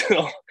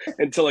 Until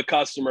a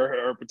customer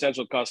or a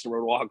potential customer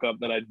would walk up,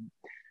 then I'd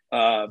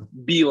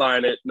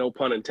beeline it, no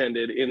pun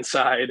intended,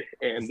 inside.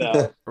 And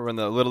or when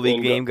the little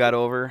league game got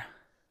over.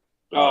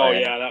 Oh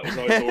yeah, that was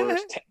always the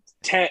worst.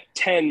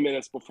 10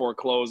 minutes before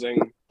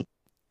closing,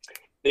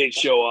 they'd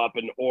show up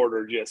and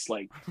order just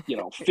like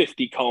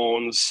 50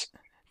 cones,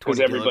 because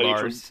everybody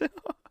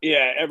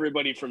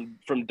from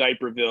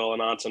Diaperville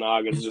and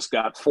Ontonaga just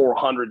got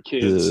 400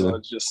 kids, so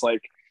it's just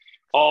like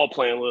all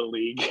playing Little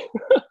League.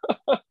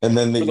 And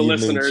then for the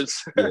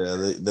listeners,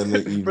 then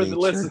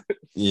the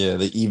Yeah,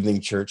 the evening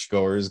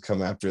churchgoers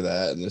come after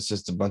that, and it's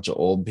just a bunch of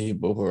old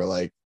people who are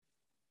like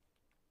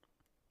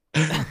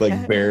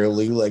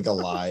barely like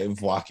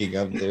alive walking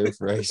up there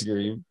for ice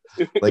cream.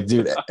 Like,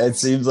 dude, it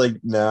seems like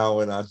now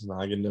in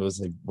Okanagan, it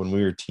was like when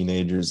we were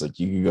teenagers, like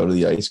you could go to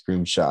the ice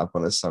cream shop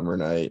on a summer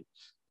night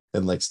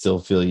and like still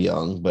feel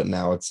young, but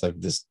now it's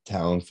like this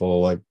town full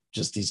of like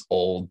just these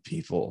old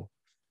people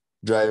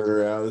driving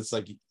around. It's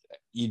like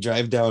you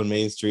drive down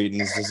Main Street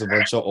and it's just a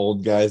bunch of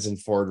old guys in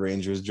Ford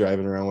Rangers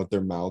driving around with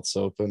their mouths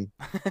open.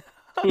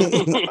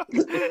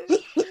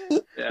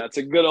 Yeah, it's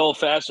a good old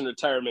fashioned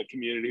retirement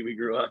community we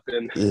grew up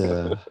in.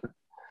 Yeah.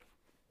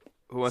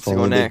 Who wants to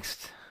go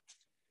next?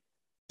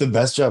 The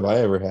best job I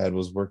ever had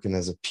was working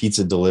as a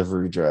pizza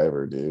delivery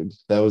driver, dude.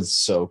 That was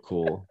so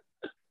cool.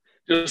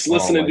 Just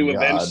listening to God.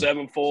 Avenged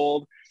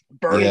Sevenfold,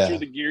 burning through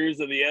the gears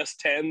of the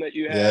S10 that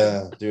you had.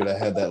 Yeah, dude, I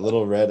had that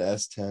little red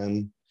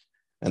S10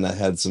 and I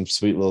had some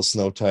sweet little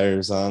snow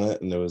tires on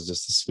it, and it was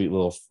just a sweet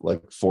little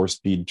like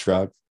 4-speed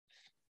truck.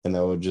 And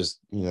I would just,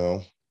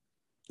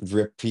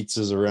 rip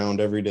pizzas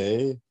around every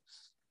day.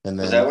 And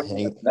then that was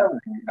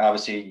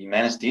obviously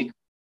Manistee.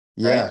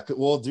 Yeah, right?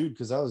 Well, dude,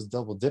 because I was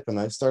double dipping.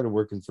 I started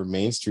working for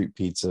Main Street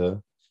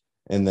Pizza,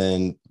 and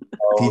then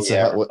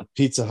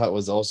Pizza Hut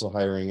was also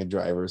hiring a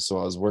driver, so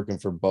I was working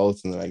for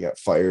both, and then I got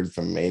fired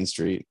from Main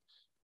Street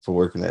for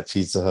working at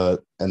Pizza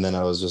Hut, and then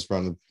I was just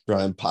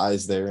running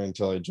pies there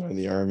until I joined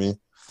the army.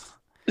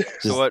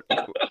 So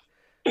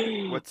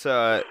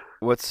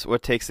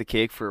what takes the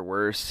cake for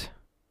worst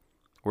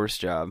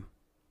job?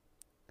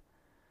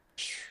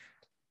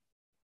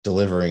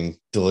 Delivering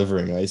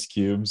ice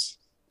cubes.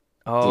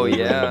 Oh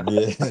yeah.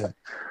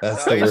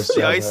 That's the worst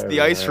job.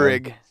 The ice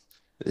rig.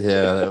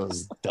 Yeah, that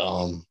was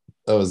dumb.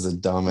 That was a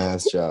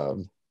dumbass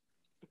job.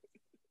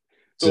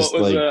 So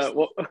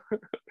what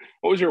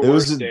was your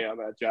worst day on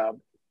that job?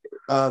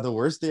 The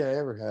worst day I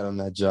ever had on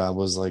that job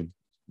was like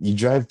you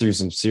drive through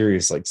some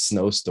serious like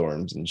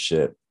snowstorms and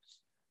shit.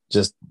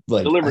 Just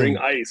like delivering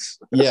ice.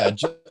 Yeah,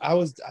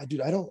 I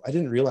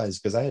didn't realize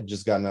because I had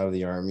just gotten out of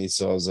the army,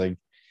 so I was like,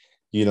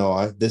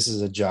 this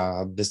is a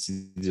job. This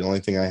is the only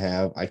thing I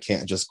have. I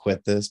can't just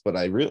quit this. But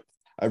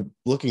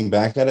looking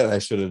back at it, I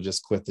should have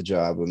just quit the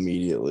job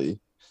immediately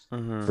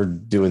for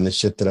doing the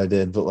shit that I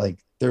did. But like,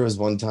 there was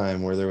one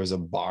time where there was a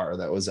bar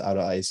that was out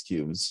of ice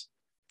cubes,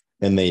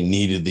 and they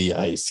needed the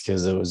ice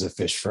because it was a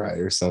fish fry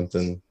or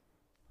something.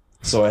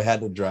 So I had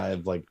to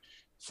drive like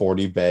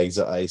 40 bags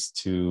of ice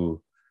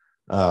to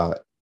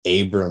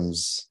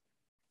Abrams,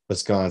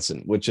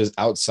 Wisconsin, which is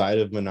outside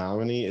of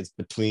Menominee. It's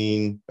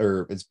between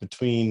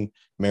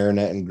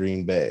Marinette and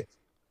Green Bay.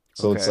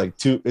 So it's like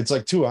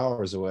 2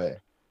 hours away.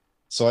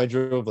 So I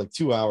drove like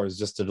 2 hours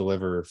just to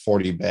deliver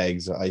 40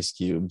 bags of ice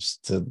cubes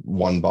to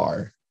one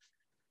bar.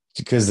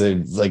 Because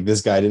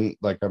this guy didn't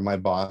my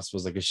boss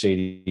was like a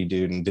shady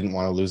dude and didn't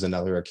want to lose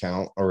another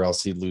account or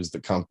else he'd lose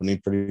the company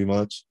pretty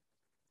much.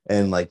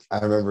 And like I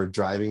remember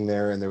driving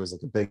there and there was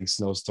like a big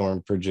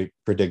snowstorm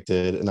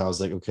predicted, and I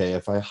was like, okay,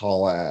 if I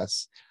haul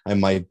ass, I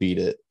might beat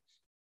it.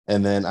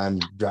 And then I'm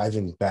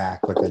driving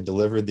back, like I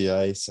delivered the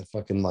ice. I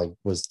fucking like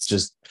was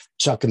just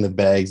chucking the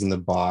bags in the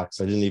box.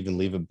 I didn't even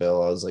leave a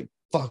bill. I was like,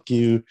 fuck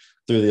you,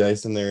 threw the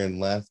ice in there and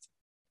left.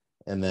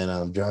 And then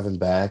I'm driving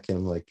back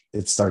and like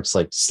it starts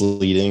like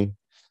sleeting.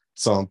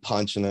 So I'm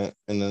punching it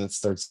and then it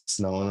starts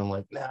snowing. I'm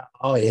like, no,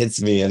 it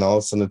hits me. And all of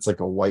a sudden it's like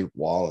a white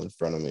wall in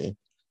front of me.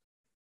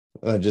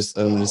 I'm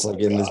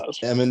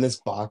in this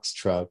box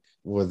truck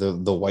where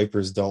the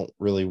wipers don't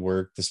really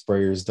work, the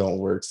sprayers don't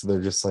work, so they're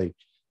just like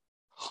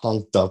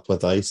hunked up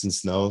with ice and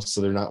snow,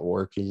 so they're not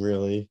working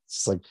really.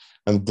 It's like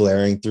I'm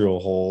glaring through a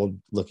hole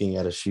looking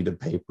at a sheet of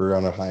paper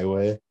on a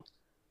highway.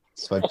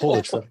 So I pull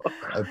the truck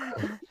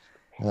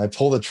I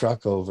pull the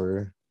truck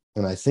over,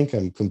 and I think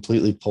I'm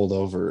completely pulled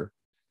over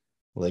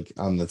like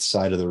on the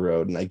side of the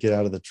road, and I get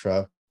out of the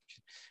truck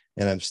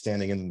and I'm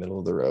standing in the middle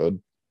of the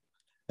road,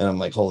 and I'm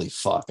like, holy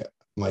fuck,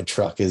 my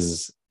truck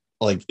is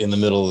like in the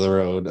middle of the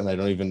road and I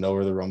don't even know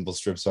where the rumble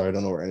strips are. I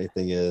don't know where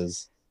anything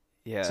is.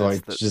 Yeah. So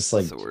that's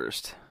the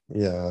worst.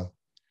 Yeah.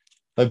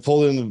 I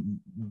pulled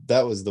in.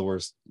 That was the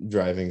worst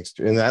driving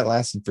experience. And that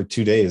lasted for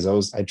 2 days.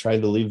 I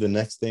tried to leave the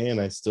next day and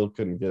I still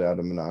couldn't get out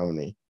of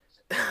Menominee.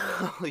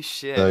 Holy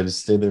shit. So I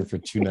just stayed there for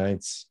 2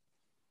 nights.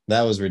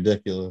 That was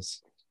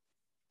ridiculous.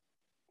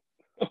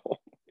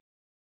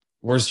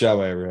 Worst job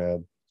I ever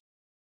had.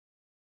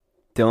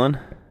 Dylan?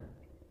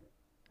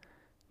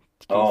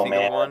 Oh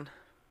man,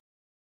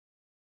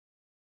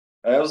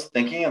 I was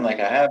thinking, and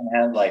like I haven't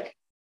had like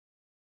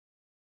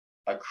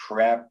a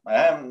crap.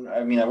 I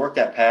worked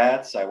at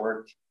Pat's. I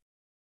worked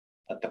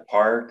at the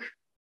park.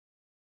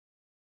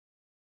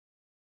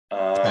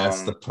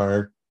 Past the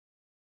park.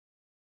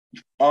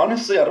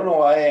 Honestly, I don't know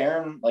why,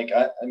 Aaron. Like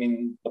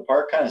the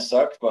park kind of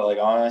sucked, but like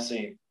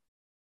honestly,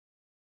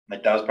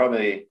 like that was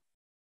probably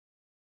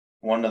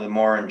one of the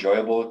more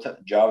enjoyable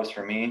jobs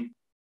for me.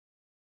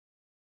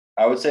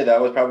 I would say that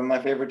was probably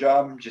my favorite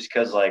job, just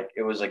because like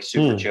it was like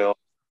super chill.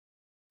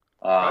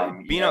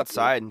 Being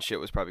outside and shit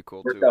was probably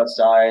cool too. Worked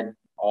outside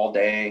all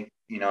day,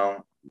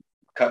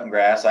 cutting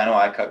grass. I know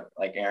I cut,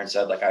 like Aaron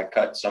said, like I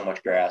cut so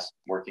much grass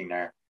working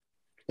there.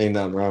 Ain't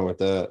nothing wrong with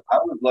that. I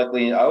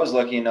was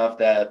lucky enough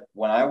that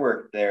when I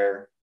worked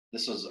there,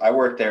 I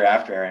worked there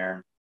after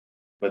Aaron,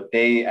 but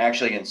they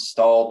actually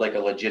installed like a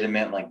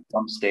legitimate like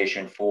dump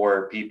station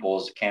for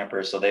people's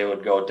campers, so they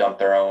would go dump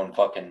their own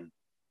fucking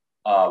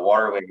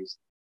waterways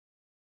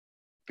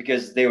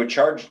because they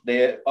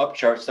started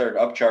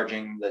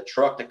upcharging the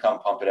truck to come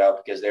pump it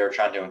out because they were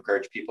trying to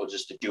encourage people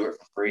just to do it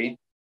for free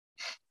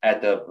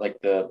at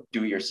the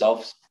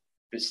do-it-yourself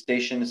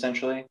station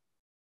essentially.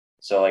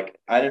 So like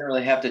I didn't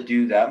really have to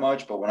do that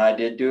much, but when I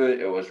did do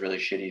it, it was really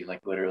shitty. Like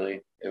literally,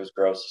 it was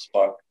gross as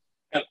fuck.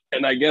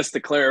 And I guess to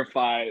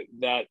clarify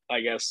that, I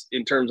guess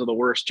in terms of the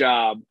worst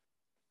job,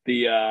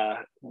 the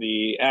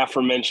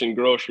aforementioned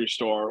grocery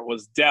store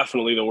was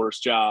definitely the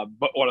worst job,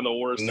 but one of the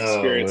worst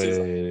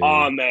experiences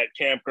on that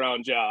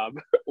campground job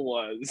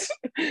was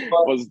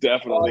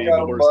definitely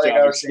the worst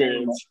job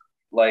experience.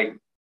 Like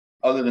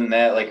other than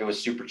that, like it was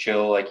super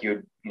chill. Like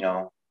you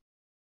would,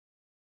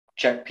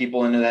 check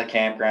people into that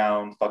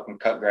campground, fucking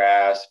cut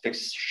grass,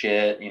 fix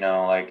shit,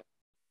 like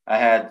I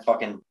had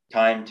fucking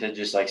time to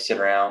just like sit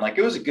around. Like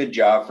it was a good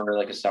job for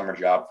like a summer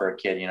job for a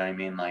kid, you know what I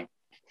mean? Like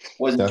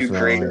wasn't too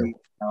crazy. It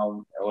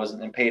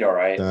wasn't and paid all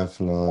right.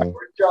 Definitely. My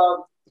first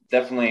job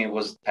definitely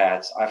was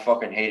Pat's. I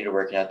fucking hated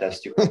working at that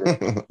stupid group.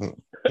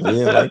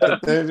 Yeah, like it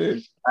there,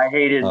 dude. I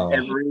hated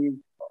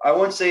I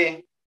wouldn't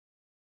say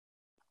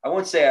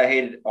I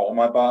hated all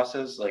my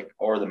bosses, like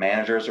or the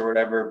managers or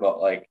whatever, but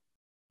like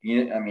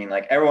I mean,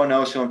 like everyone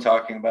knows who I'm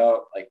talking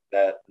about, like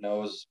that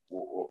knows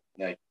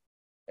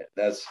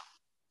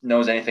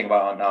knows anything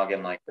about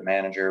Noggin. Like the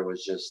manager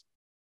was just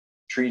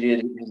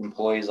treated his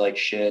employees like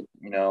shit,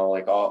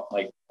 like all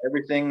like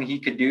everything he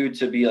could do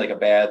to be like a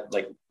bad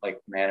like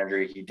manager,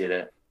 he did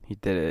it. He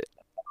did it.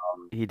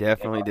 He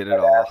definitely did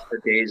it all.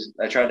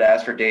 I tried to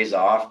ask for days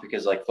off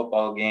because like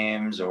football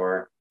games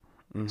or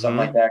something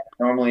like that.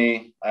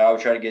 Normally, I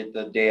would try to get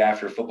the day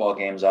after football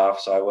games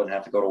off so I wouldn't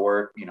have to go to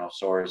work,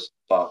 sore as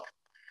fuck.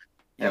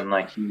 And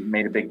like he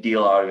made a big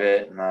deal out of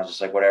it, and I was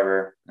just like,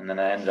 whatever. And then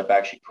I ended up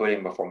actually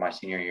quitting before my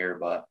senior year.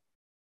 But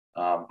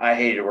I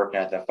hated working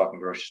at that fucking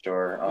grocery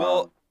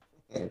store.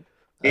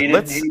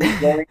 Hated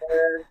going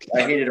there.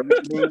 I hated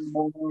opening in the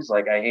mornings.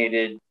 Like I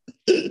hated.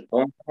 The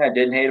only thing I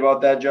didn't hate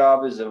about that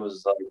job is it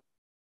was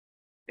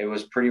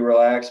pretty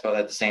relaxed, but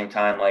at the same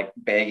time, like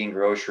bagging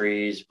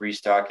groceries,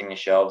 restocking the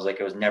shelves, like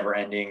it was never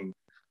ending.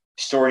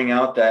 Sorting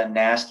out that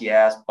nasty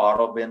ass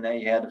bottle bin that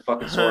you had to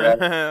fucking sort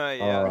out.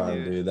 Yeah,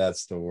 dude,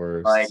 that's the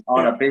worst. Like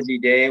on a busy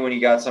day when you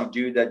got some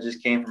dude that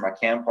just came from a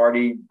camp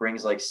party,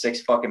 brings like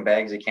 6 fucking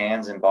bags of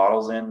cans and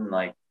bottles in, and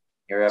like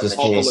you're having just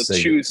full of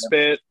chew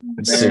spit,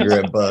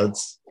 cigarette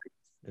butts.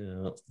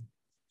 Yeah.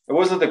 It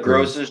wasn't the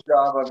grossest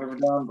job I've ever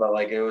done, but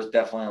like it was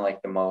definitely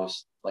like the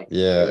most like.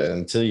 Yeah,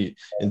 until you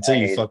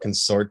fucking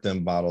sort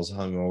them bottles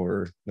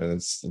hungover, then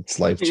it's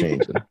life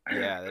changing.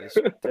 Yeah,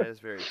 that is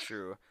very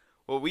true.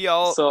 Well, we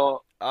all.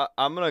 So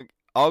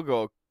I'll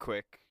go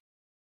quick,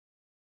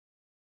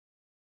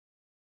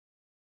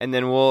 and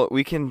then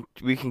we can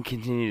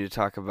continue to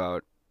talk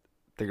about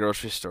the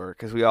grocery store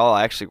because we all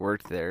actually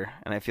worked there,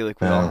 and I feel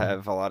like we all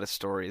have a lot of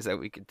stories that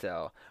we could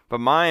tell. But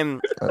mine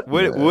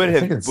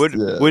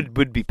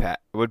would be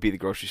the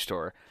grocery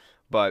store,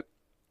 but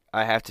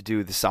I have to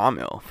do the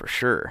sawmill for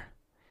sure.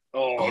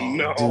 Oh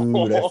no,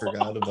 dude! I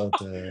forgot about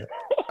that.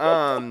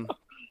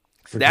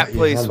 That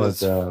place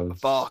was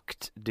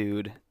fucked,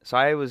 dude. So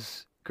I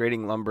was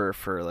grading lumber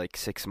for like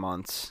 6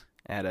 months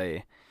at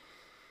a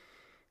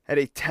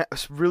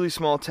really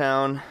small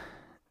town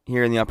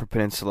here in the Upper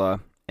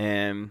Peninsula,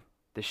 and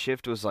the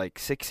shift was like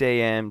 6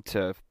 a.m.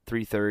 to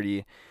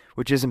 3:30,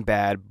 which isn't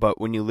bad, but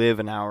when you live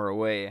an hour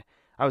away,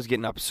 I was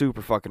getting up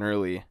super fucking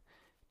early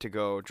to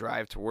go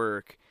drive to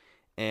work,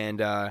 and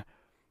I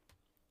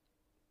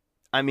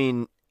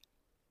mean,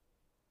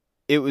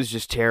 it was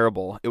just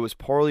terrible. It was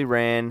poorly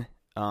ran.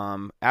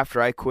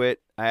 After I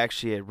quit, I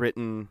actually had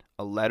written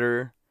a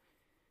letter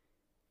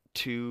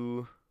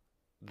to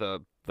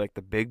the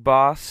big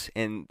boss,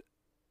 and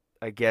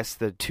I guess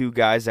the 2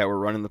 guys that were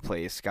running the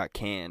place got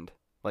canned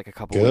like a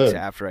couple weeks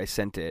after I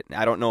sent it.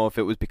 I don't know if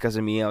it was because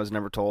of me, I was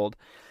never told,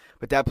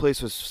 but that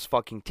place was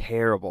fucking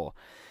terrible.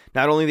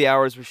 Not only the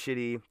hours were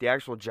shitty, the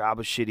actual job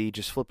was shitty,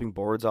 just flipping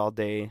boards all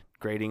day,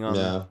 grading them.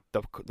 Yeah.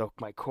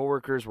 My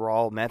coworkers were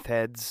all meth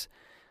heads.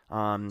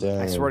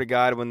 I swear to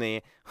God, when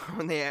the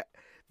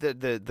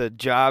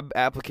job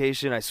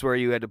application, I swear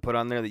you had to put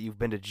on there that you've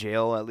been to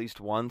jail at least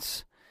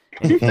once.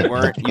 And if you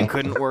weren't, you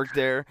couldn't work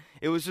there.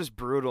 It was just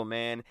brutal,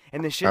 man.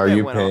 And the shit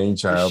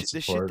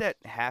the shit that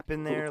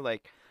happened there,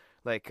 like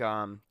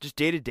just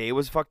day to day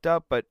was fucked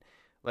up. But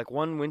like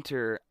one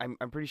winter, I'm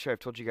pretty sure I've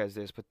told you guys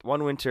this, but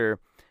one winter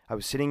I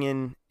was sitting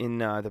in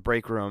the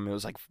break room. It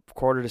was like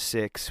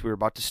 5:45. We were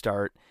about to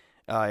start.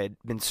 It had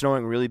been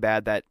snowing really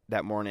bad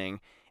that morning,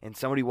 and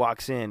somebody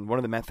walks in. One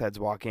of the meth heads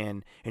walk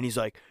in, and he's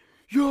like,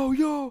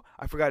 yo,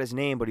 I forgot his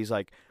name, but he's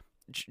like,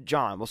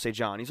 John, we'll say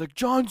John. He's like,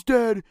 John's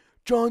dead,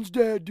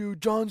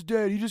 dude, John's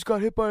dead. He just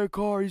got hit by a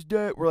car, he's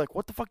dead. We're like,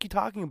 what the fuck are you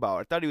talking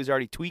about? I thought he was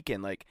already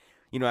tweaking. Like,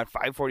 at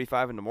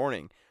 5:45 in the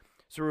morning.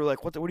 So we were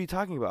like, what are you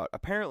talking about?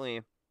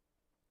 Apparently,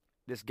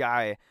 this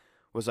guy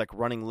was like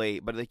running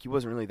late, but like he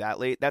wasn't really that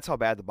late. That's how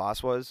bad the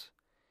boss was.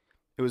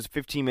 It was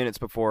 15 minutes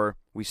before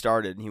we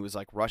started, and he was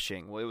like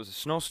rushing. Well, it was a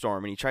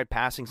snowstorm, and he tried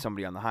passing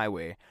somebody on the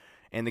highway.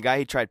 And the guy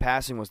he tried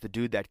passing was the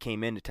dude that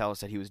came in to tell us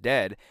that he was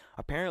dead.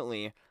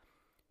 Apparently,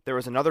 there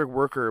was another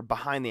worker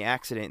behind the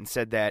accident and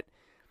said that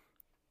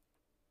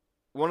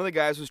one of the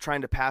guys was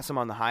trying to pass him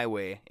on the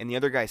highway, and the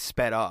other guy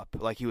sped up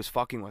like he was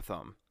fucking with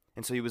him.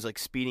 And so he was like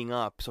speeding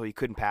up so he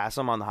couldn't pass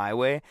him on the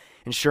highway.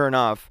 And sure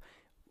enough,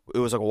 it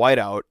was like a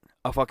whiteout.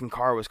 A fucking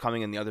car was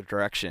coming in the other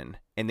direction,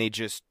 and they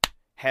just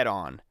head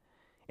on.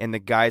 And the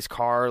guy's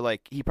car,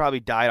 like, he probably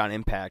died on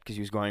impact because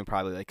he was going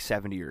probably like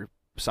 70 or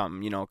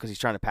something, because he's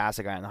trying to pass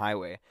a guy on the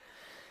highway.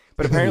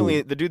 But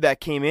apparently the dude that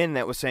came in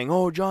that was saying,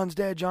 "Oh, John's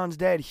dead,"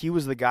 he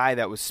was the guy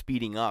that was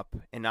speeding up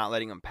and not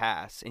letting him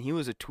pass. And he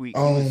was a tweak.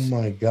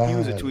 My God. He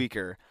was a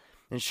tweaker.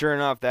 And sure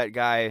enough, that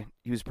guy,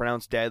 he was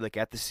pronounced dead, like,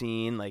 at the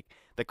scene. Like,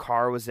 the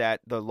car was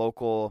at the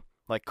local,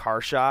 like,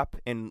 car shop.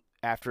 And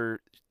after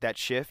that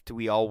shift,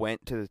 we all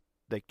went to,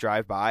 like,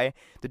 drive by.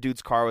 The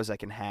dude's car was,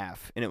 like, in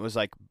half. And it was,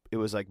 like,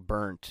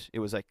 burnt. It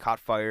was, like, caught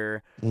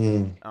fire.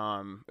 It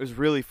was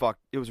really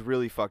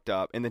fucked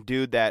up. And the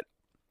dude that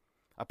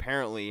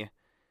apparently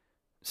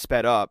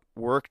sped up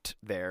worked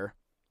there.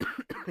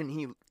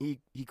 And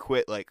he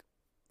quit, like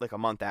a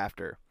month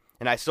after.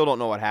 And I still don't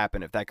know what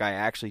happened, if that guy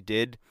actually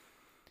did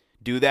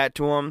do that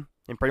to him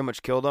and pretty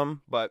much killed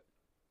him. But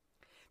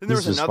then there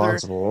was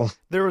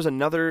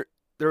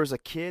a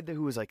kid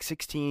who was like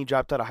 16. He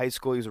dropped out of high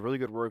school. He was a really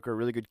good worker,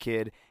 really good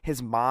kid.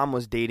 His mom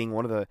was dating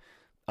one of the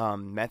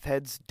meth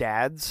heads'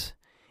 dads,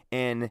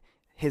 and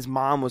his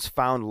mom was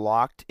found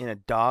locked in a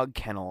dog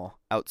kennel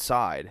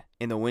outside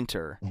in the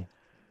winter.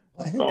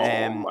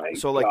 And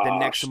so like the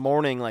next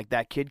morning, like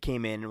that kid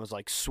came in and was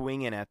like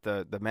swinging at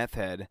the meth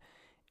head,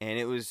 and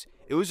it was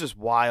just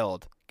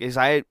wild. Because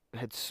I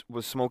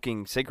was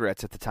smoking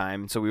cigarettes at the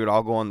time, so we would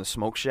all go in the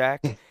smoke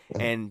shack,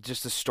 and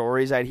just the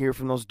stories I'd hear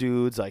from those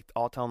dudes, like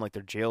all telling like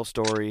their jail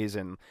stories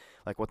and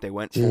like what they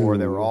went for.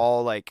 They were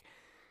all like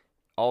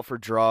all for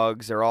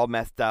drugs. They're all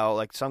methed out.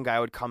 Like some guy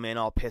would come in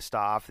all pissed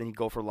off, then he'd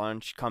go for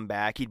lunch, come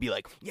back, he'd be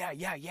like, yeah,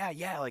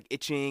 like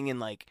itching, and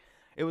like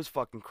it was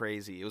fucking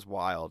crazy. It was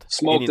wild.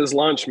 Smoked his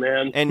lunch,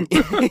 man. And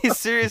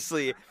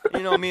seriously,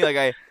 you know me, like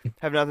I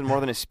have nothing more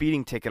than a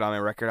speeding ticket on my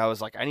record. I was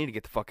like, I need to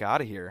get the fuck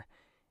out of here.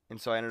 And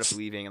so I ended up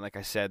leaving, and like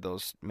I said,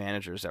 those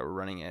managers that were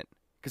running it,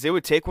 because they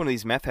would take one of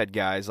these meth head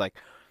guys, like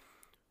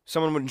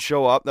someone wouldn't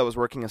show up that was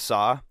working a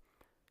saw,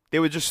 they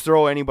would just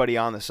throw anybody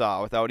on the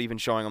saw without even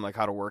showing them like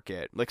how to work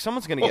it. Like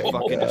someone's gonna get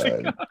fucking just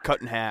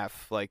cut in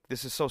half. Like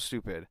this is so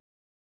stupid.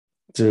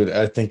 Dude,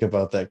 I think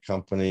about that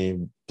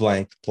company,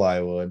 Blank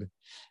Plywood,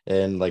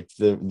 and like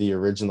the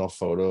original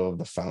photo of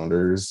the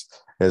founders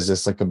is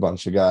just like a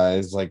bunch of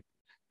guys like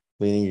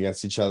leaning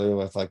against each other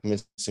with like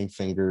missing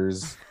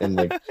fingers and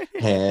like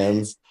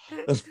hands,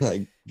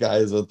 like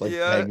guys with like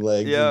peg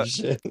legs and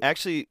shit.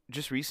 Actually,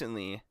 just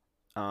recently,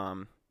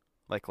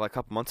 like a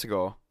couple months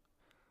ago,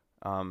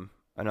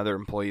 another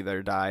employee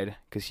there died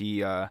because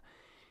he was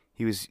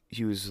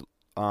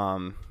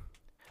I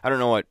don't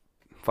know what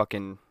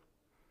fucking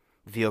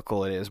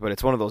vehicle it is, but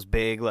it's one of those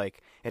big,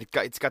 like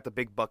it's got the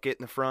big bucket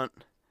in the front.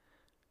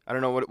 I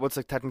don't know what's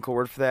the technical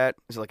word for that.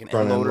 Is it like an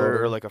end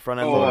loader or like a front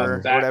end loader or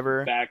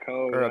whatever? Backhoe.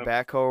 Or a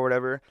backhoe or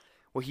whatever.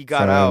 Well, he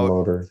got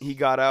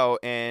out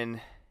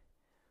and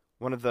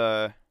one of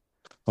the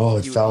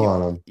it fell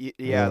on him.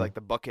 Yeah, like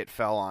the bucket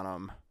fell on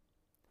him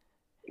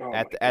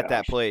at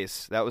that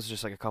place. That was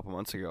just like a couple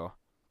months ago.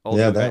 I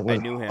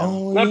knew him.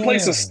 Oh, that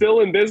place is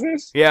still in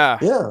business? Yeah.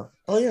 Yeah.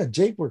 Oh yeah,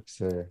 Jake works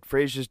there.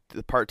 Frey's just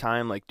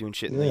part-time, like doing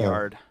shit in the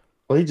yard.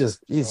 Well, he's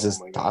just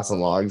tossing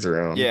logs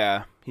around.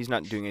 Yeah, he's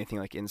not doing anything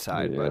like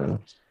inside, but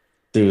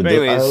dude. But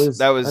anyways,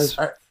 that was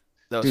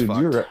dude,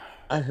 fucked. You're right.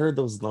 I heard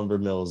those lumber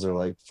mills are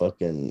like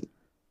fucking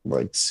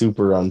like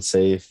super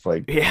unsafe,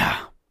 like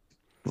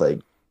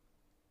like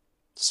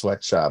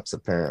sweatshops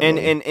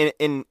apparently.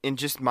 And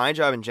just my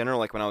job in general,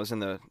 like when I was in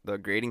the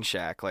grading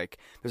shack, like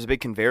there's a big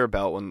conveyor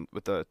belt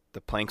with the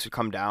planks would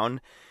come down,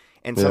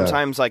 and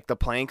sometimes like the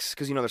planks,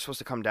 because they're supposed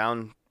to come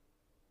down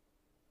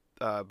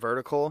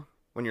vertical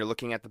when you're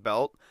looking at the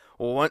belt.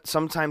 Well,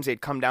 sometimes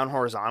they'd come down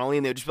horizontally,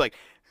 and they'd just be like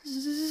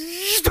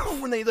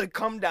when they like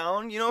come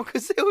down,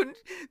 because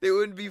they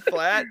wouldn't be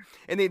flat,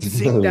 and they'd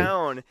sink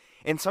down.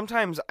 And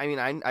sometimes,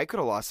 I could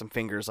have lost some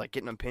fingers like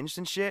getting them pinched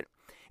and shit.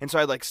 And so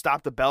I'd like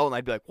stop the belt, and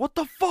I'd be like, "What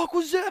the fuck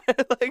was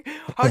that? Like,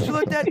 how'd you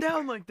let that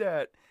down like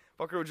that?"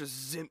 Fucker would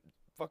just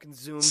fucking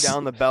zoom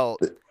down the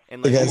belt,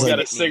 and like he's got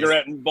a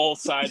cigarette in both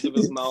sides of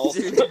his mouth.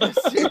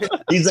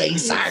 He's like,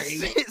 "Sorry,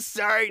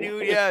 sorry,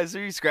 dude." Yeah, so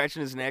he's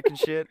scratching his neck and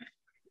shit.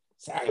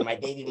 Sorry, my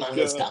baby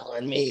mama's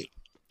calling me.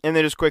 And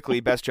then just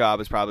quickly, best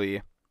job is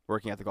probably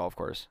working at the golf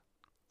course.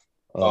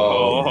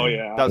 Oh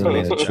yeah, that was an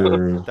amazing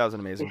job. That was an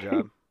amazing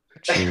job.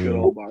 Good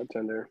old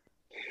bartender.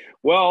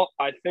 Well,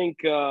 I think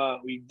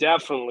we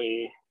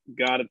definitely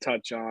got to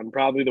touch on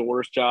probably the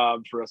worst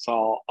job for us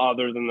all,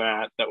 other than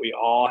that we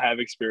all have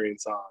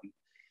experience on,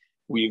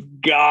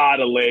 we've got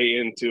to lay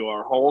into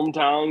our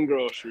hometown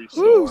grocery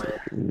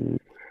store.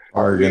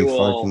 Bargain We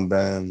will- fucking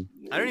Ben.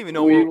 I don't even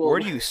know We where will-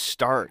 do you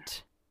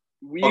start.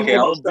 Okay,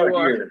 I'll start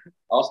here.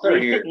 I'll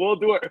start here. We'll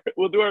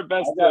do our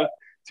best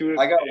to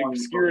I got one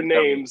obscure for you.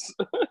 names.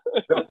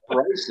 The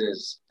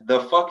prices,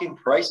 the fucking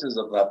prices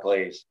of that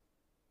place,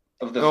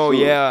 of the Oh food.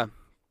 yeah.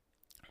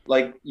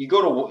 Like you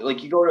go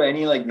to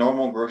any like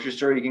normal grocery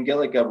store, you can get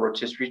like a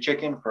rotisserie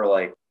chicken for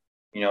like,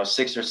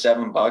 $6 or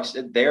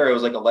 $7. There it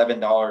was like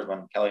 $11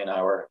 when Kelly and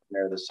I were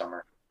there this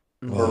summer.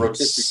 For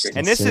rotisserie chicken.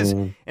 And this is,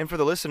 and for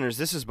the listeners,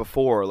 this is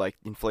before like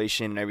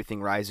inflation and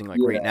everything rising like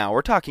right now.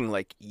 We're talking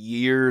like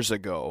years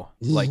ago.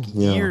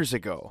 Years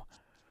ago.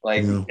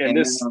 Like, Yeah. and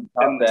this- on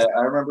top of that,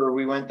 I remember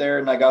we went there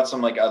and I got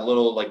some like a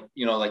little like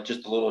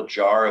just a little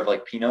jar of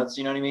like peanuts,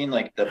 you know what I mean,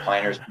 like the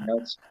Planters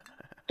peanuts,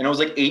 and it was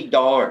like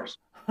 $8.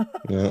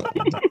 Yeah.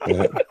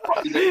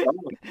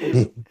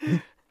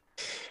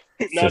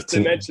 Not to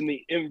 15. mention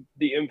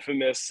the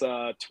infamous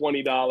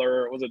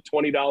 $20, was it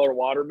 $20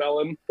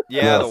 watermelon?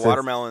 Yeah, the 50.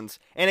 watermelons.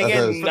 And I thought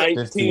it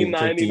again, was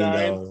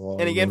 $19.99.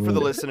 and again for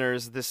the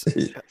listeners, this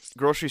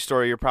grocery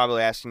store, you're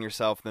probably asking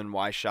yourself, then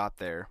why shop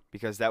there?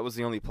 Because that was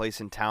the only place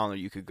in town that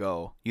you could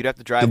go. You'd have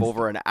to drive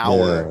over an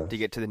hour to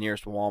get to the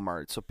nearest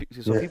Walmart. So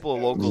people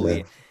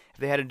locally, if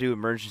they had to do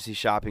emergency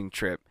shopping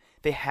trip,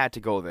 they had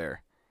to go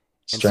there.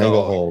 And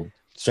Stranglehold.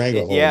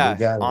 Yeah, You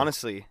got it.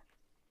 honestly.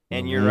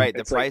 And you're Mhm. right.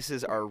 The It's like-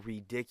 prices are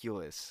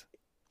ridiculous.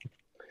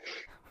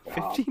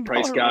 Wow, $15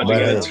 price gouging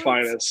at its watermelons.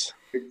 finest.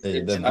 Hey,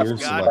 It's the not- beer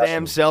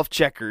Goddamn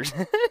self-checkers.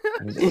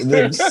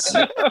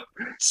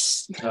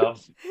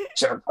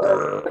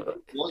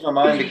 blows my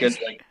mind because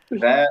like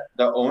that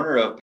the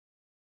owner,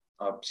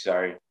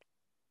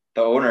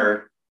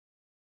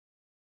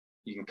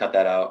 you can cut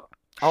that out.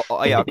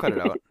 Yeah, I'll cut it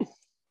out.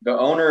 The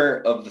owner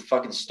of the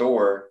fucking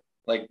store,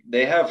 like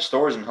they have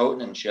stores in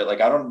Houghton and shit. Like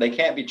they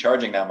can't be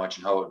charging that much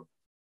in Houghton.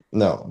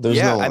 No, there's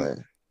Yeah, no I'm- way.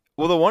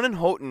 Well, the one in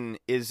Houghton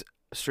is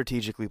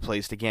strategically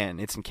placed again.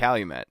 It's in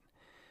Calumet.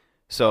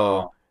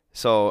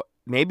 So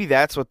maybe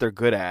that's what they're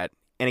good at.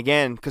 And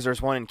again, because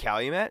there's one in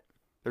Calumet,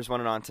 there's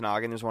one in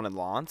Ontonagon, there's one in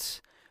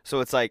Lawrence. So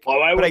it's like, Well,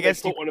 why but would I they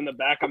guess put one in the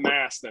back of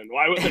Mass then?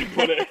 Why would they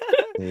put it?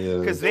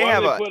 because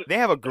Yeah. they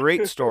have a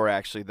great store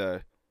actually,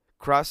 the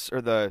Crust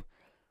or the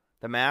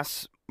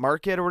Mass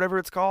Market or whatever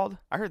it's called.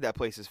 I heard that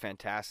place is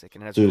fantastic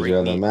and it has Dude, great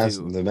yeah, meat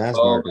too. the mass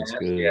Oh, market's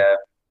man, good. yeah,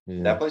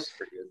 Yeah. that place is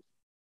pretty good.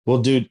 Well,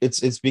 dude,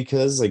 it's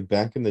because like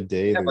back in the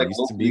day They there have, like,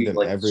 used to be them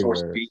locally, like, sourced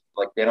everywhere. beef.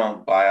 Like they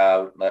don't buy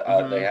out.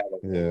 Mhm. They have.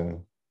 Yeah.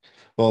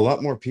 Well, a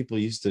lot more people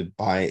used to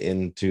buy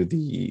into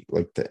the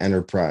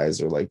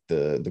enterprise or like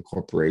the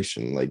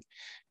corporation. Like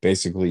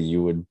basically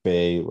you would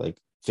pay like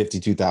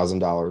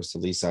 $52,000 to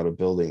lease out a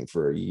building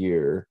for a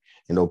year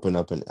and open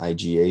up an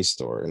IGA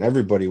store, and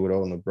everybody would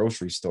own a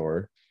grocery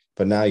store.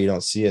 But now you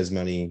don't see as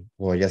many.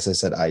 Well, I guess I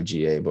said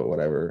IGA, but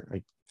whatever.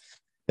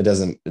 It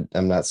doesn't.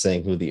 I'm not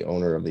saying who the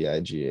owner of the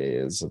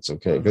IGA is. It's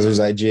okay because there's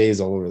IGAs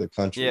all over the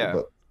country. Yeah.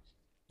 But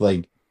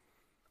like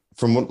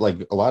from what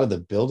like a lot of the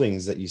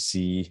buildings that you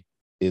see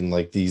in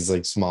like these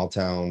like small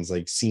towns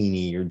like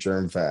Seney or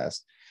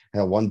Germfast,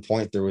 at one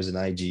point there was an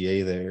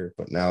IGA there,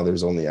 but now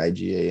there's only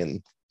IGA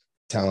in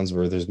towns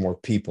where there's more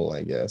people,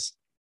 I guess.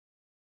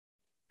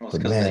 Well, it's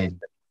But 'cause they man,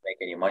 didn't make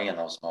any money in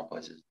those small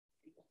places.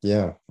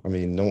 yeah. I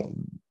mean, no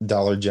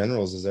Dollar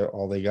Generals is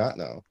all they got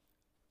now.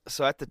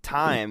 So at the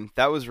time,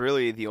 that was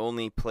really the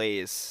only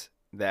place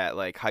that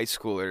like high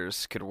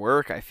schoolers could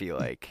work, I feel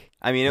like.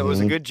 I mean, it was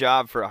a Mhm. good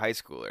job for a high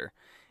schooler.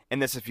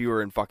 And this if you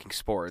were in fucking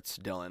sports,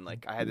 Dylan.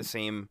 Like I had the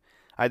same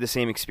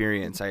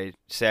experience. I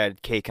said,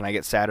 "Okay, can I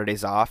get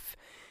Saturdays off?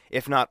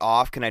 If not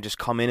off, can I just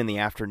come in the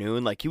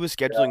afternoon?" Like he was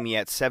scheduling me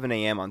at 7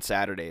 a.m. on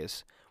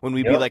Saturdays when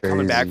we'd be like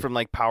coming back Crazy. from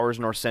like Powers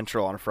North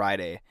Central on a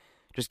Friday,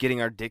 just getting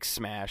our dicks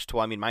smashed.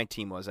 Well, I mean, my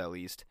team was at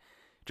least.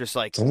 Just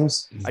like It's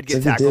almost I'd it's get like he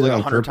did tackled it like on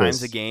 100 times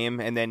a purpose. game,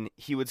 and then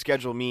he would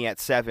schedule me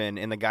at 7,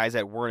 and the guys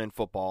that weren't in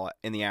football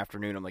in the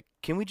afternoon. I'm like,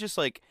 can we just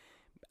like,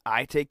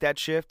 I take that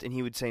shift? And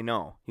he would say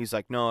no. He's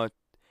like, no,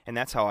 and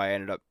that's how I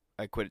ended up.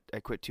 I quit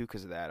too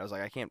because of that. I was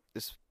like, I can't.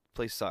 This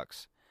place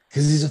sucks.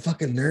 Because he's a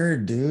fucking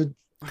nerd, dude.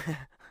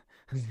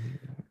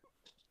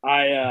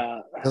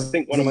 I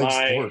think one of Doesn't like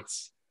my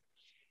sports.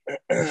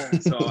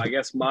 so I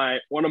guess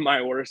one of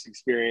my worst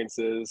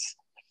experiences,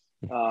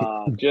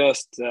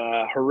 just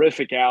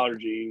horrific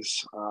allergies,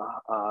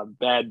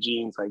 bad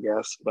genes, I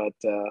guess. But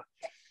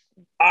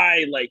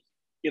I like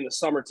in the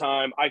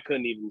summertime, I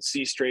couldn't even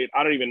see straight.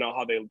 I don't even know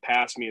how they would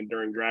pass me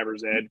during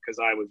driver's ed because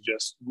I was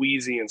just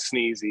wheezy and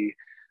sneezy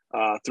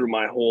through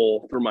my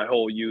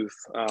whole youth.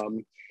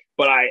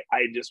 But I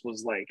just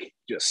was like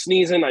just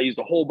sneezing. I used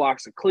a whole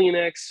box of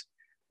Kleenex,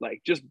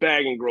 like just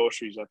bagging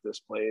groceries at this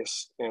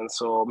place. And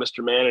so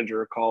Mr.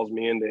 Manager calls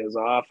me into his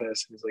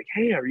office. He's like,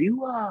 "Hey, are you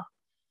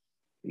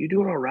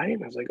doing all right?"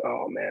 And I was like,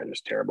 "Oh man,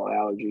 just terrible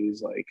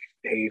allergies, like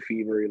hay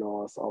fever,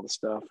 all the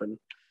stuff." And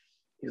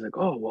he's like,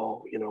 "Oh,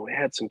 well, we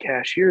had some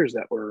cashiers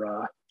that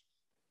were,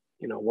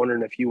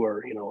 wondering if you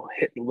were,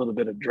 hitting a little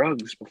bit of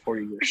drugs before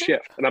your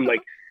shift." And I'm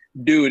like,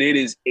 "Dude, it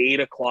is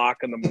 8:00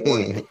 in the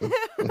morning.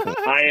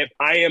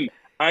 I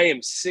I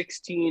am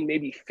 16,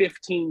 maybe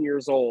 15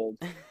 years old,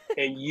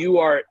 and you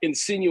are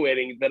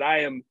insinuating that I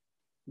am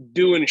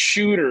doing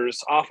shooters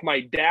off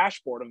my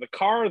dashboard of the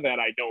car that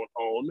I don't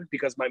own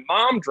because my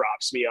mom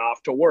drops me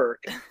off to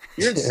work.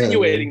 You're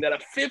insinuating that a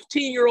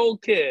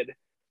 15-year-old kid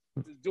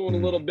is doing a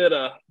little bit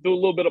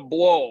of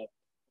blow.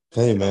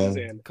 Hey man,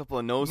 A couple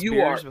of nose You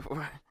beers are-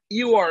 before.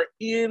 You are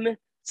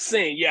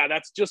insane. Yeah,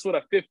 that's just what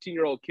a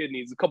 15-year-old kid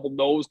needs, a couple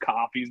nose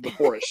coffees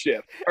before a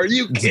shift. Are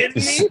you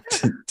kidding me?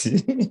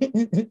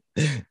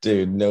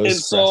 dude, no And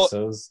so-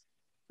 espressos.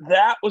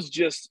 That was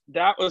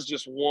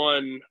just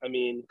one. I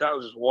mean, that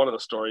was just one of the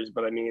stories,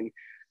 but I mean,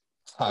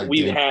 Fuck,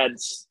 we've dude. had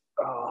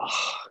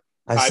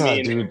I saw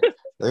mean- dude.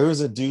 There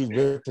was a dude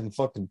ripping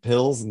fucking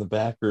pills in the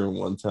back room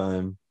one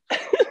time.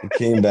 I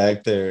came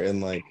back there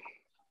and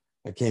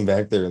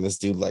this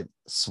dude like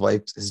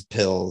swiped his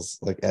pills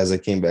like as I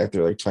came back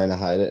there, like trying to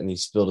hide it, and he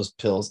spilled his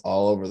pills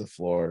all over the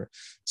floor.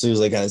 So he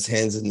was like on his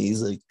hands and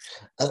knees, like,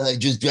 I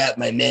just dropped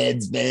my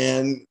meds,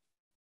 man.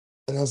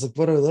 And I was like,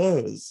 what are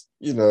those?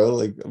 You know,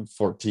 like I'm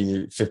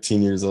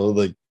 15 years old.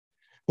 Like,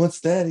 what's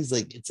that? He's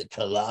like, it's a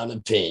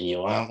Klonopin. You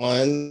want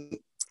one?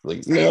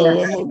 Like,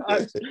 no, I'm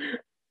okay.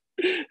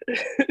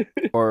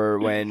 Or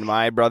when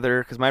my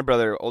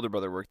older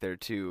brother worked there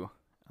too.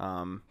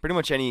 Pretty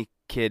much any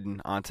kid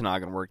in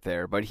Ontonagon worked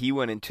there, but he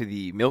went into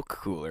the milk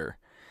cooler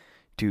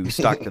to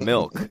stock the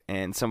milk,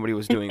 and somebody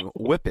was doing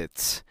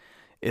whippets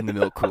in the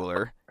milk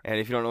cooler. And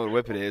if you don't know what a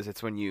whippet is,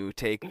 it's when you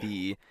take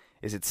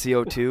is it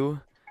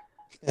CO2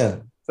 Yeah.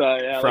 So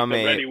yeah, from like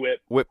the a Ready Whip.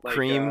 whipped like,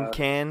 cream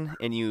can,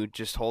 and you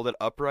just hold it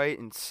upright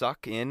and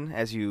suck in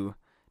as you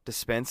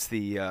dispense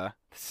the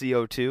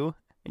CO2,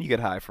 and you get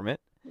high from it.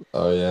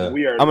 Oh yeah.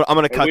 We are. I'm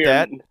gonna cut we are-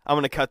 that. I'm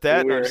gonna cut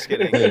that. No, I'm just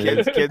kidding.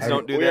 Kids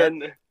don't do we that.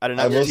 are- I don't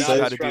I know will teach say-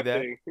 you how to do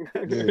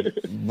that. Dude,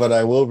 but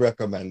I will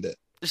recommend it.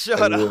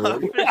 Shut I will.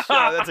 up. Shut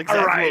up. That's exactly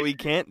Alright. what we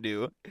can't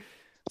do.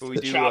 But we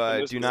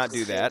Chopping this do not do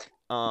business.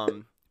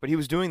 that. But he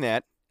was doing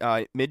that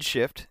mid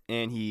shift,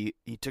 and he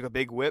took a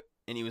big whip,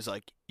 and he was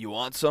like, "You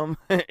want some?"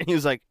 And he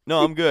was like,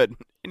 "No, I'm good."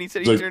 And he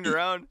said he Like, turned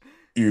around.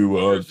 You He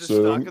was want just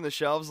some? stocking the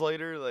shelves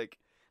later, like.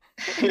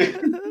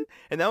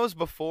 And that was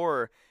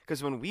before,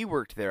 because when we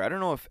worked there, I don't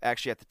know if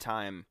actually at the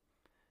time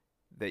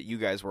that you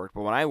guys worked,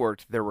 but when I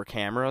worked, there were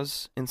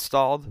cameras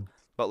installed.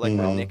 But like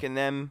No. when Nick and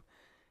them I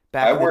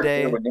back in the worked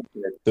day, there when Nick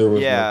did. There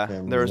was yeah,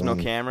 no there was no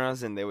cameras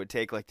cameras, and they would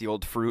take like the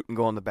old fruit and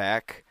go in the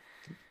back,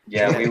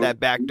 Yeah, that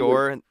back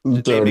door, and on.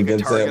 they Throw it make a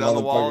against target that on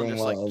the wall and motherfucking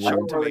just like wall, I chuck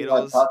dude. don't really want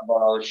tomatoes. to talk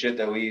about all the shit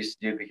that we used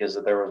to do because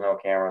there was no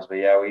cameras. But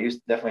yeah, we used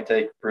to definitely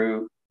take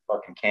fruit,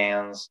 fucking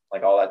cans,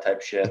 like all that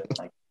type shit,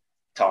 like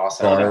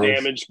toss it. all Cars.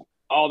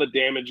 the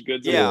damaged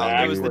goods. in the Yeah,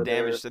 bag it was the were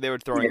there. damage, so they were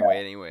throwing Yeah. away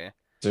anyway.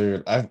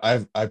 Dude,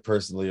 I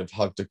personally have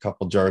hucked a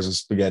couple jars of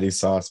spaghetti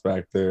sauce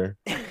back there.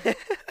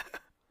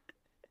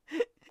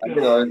 I did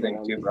other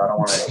things too, but I don't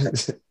want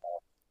to.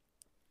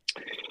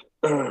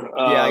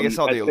 Yeah, I guess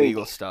all the think-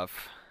 illegal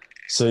stuff.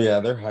 So yeah,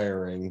 they're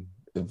hiring.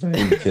 If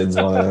any kids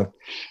want to,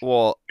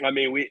 Well, I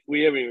mean,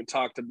 we haven't even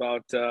talked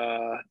about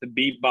the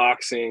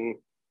beatboxing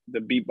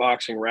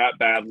rap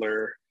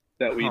battler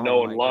that we oh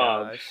know and my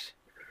love. gosh.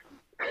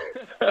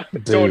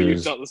 Tony, you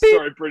Dude. tell the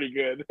story pretty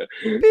good.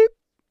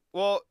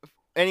 Well,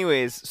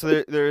 anyways,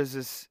 so there's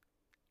this.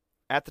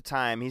 At the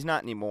time, he's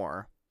not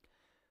anymore.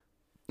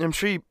 And I'm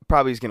sure he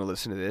probably is going to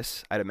listen to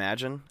this, I'd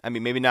imagine. I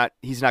mean, maybe not.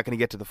 He's not going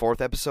to get to the 4th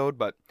episode,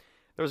 but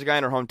there was a guy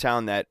in our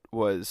hometown that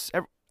was.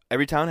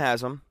 Every town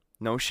has him.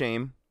 No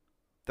shame.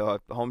 The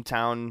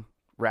hometown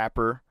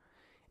rapper.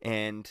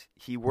 And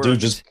he worked. dude,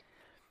 just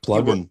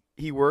plug wor- them.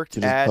 He worked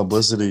Get his at.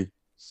 publicity.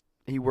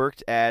 He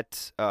worked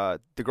at the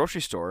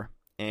grocery store,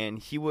 and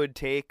he would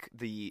take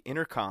the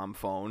intercom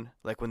phone,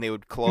 like when they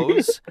would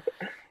close.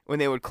 When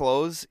they would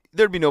close,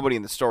 there'd be nobody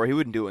in the store. He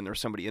wouldn't do it when there was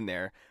somebody in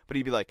there, but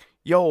he'd be like,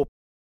 "Yo,"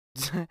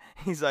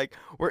 he's like,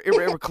 "We're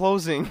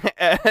closing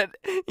at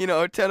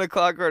 10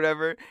 o'clock or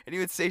whatever," and he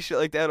would say shit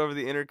like that over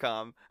the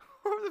intercom,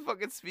 over the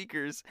fucking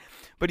speakers.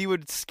 But he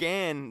would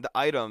scan the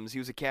items. He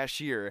was a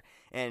cashier,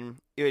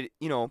 and it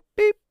would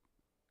beep,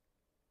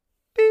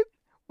 beep.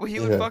 Well, he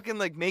would Yeah. fucking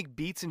like make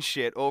beats and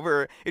shit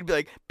over. It'd be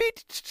like beep,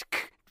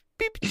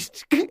 beep,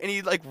 and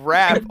he'd like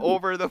rap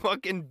over the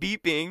fucking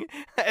beeping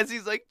as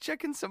he's like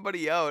checking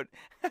somebody out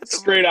at the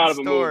Straight out of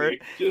a fucking store.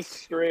 movie. Just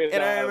straight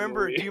And out I of a remember,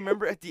 movie. do you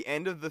remember at the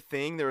end of the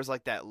thing there was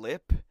like that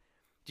lip? Do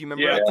you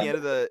remember Yeah. at the end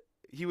of the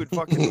he would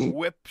fucking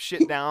whip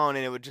shit down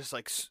and it would just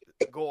like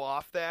go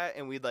off that,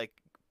 and we'd like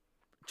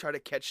try to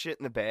catch shit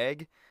in the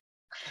bag.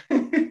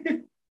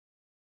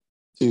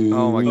 Dude.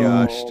 Oh my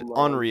gosh, Oh,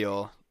 man.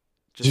 unreal.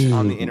 Just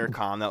on the Dude.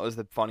 intercom, that was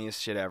the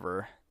funniest shit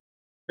ever.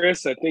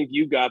 Chris, I think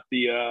you got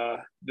the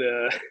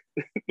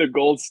the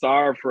gold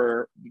star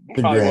for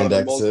The probably grand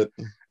exit.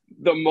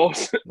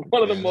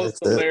 one of the Yeah, most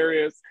that's it.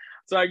 hilarious.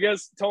 So I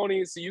guess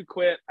Tony, so you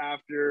quit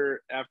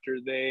after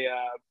they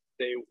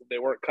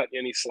weren't cutting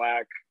any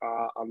slack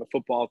on the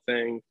football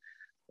thing.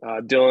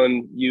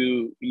 Dylan,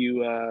 you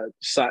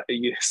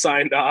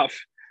signed off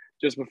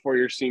just before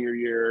your senior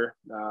year.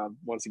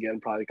 Once again,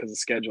 probably because of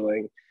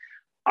scheduling.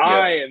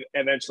 I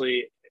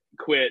eventually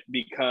quit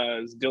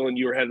because Dylan,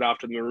 you were headed off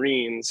to the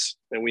Marines,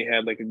 and we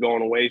had like a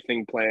going away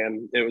thing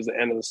planned. It was the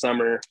end of the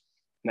summer,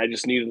 and I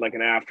just needed like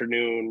an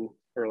afternoon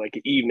or like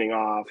an evening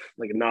off,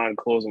 like a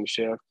non-closing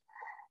shift,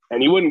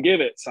 and he wouldn't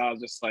give it. So I was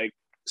just like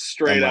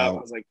straight up, I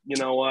was like, you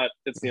know what?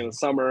 It's the end of the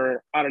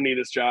summer. I don't need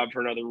this job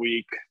for another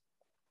week.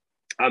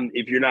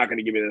 If you're not going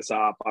to give me this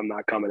off, I'm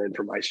not coming in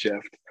for my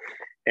shift.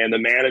 And the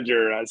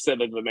manager, I said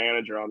to the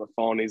manager on the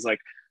phone, he's like,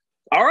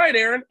 all right,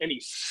 Aaron. And he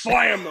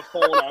slammed the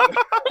phone on.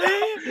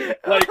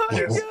 Like,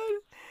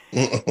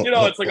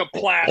 it's like a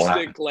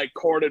plastic, like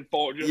corded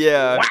phone. Just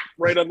whack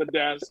right on the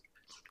desk.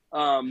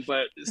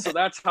 But so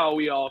that's how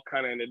we all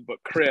kind of ended. But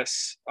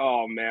Chris,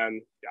 oh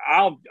man,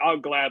 I'll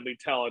gladly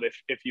tell it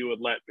if you would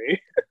let me.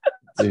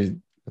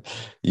 Dude,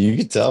 you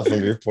can tell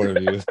from your point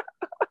of view.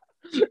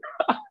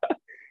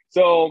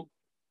 So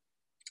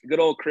good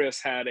old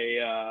Chris had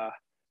a,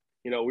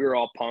 we were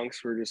all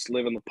punks. We were just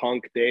living the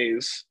punk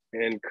days.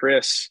 And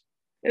Chris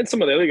and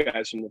some of the other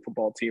guys from the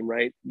football team,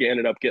 right,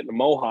 ended up getting a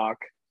mohawk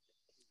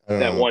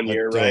that one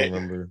year, right? I don't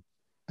remember.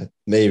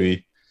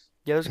 Maybe.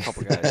 Yeah, there's a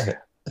couple guys.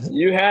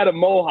 You had a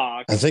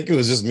mohawk. I think it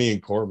was just me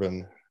and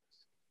Corbin.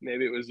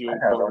 Maybe it was you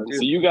and Corbin.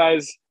 So you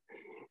guys,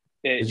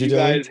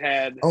 guys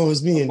had. Oh, it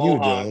was me and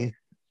mohawk. You,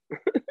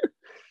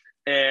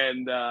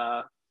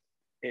 Dylan.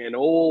 And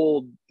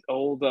old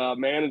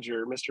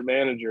manager, Mr.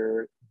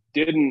 Manager,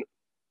 didn't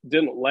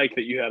like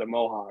that you had a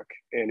mohawk,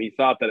 and he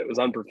thought that it was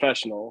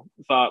unprofessional.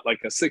 Thought like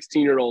a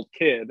 16-year-old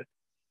kid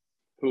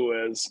who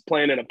was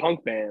playing in a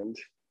punk band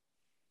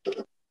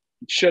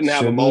shouldn't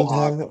have a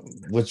mohawk.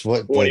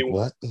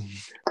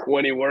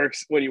 When he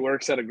works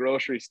at a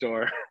grocery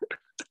store.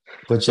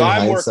 Which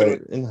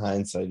in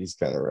hindsight, he's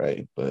kind of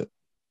right, but.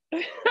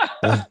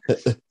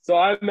 So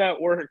I'm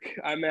at work.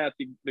 I'm at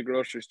the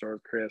grocery store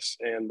with Chris,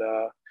 and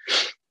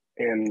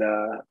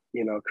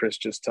Chris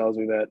just tells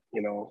me that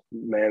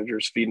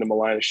manager's feeding him a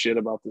line of shit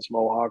about this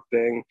mohawk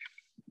thing,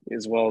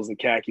 as well as the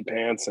khaki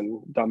pants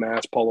and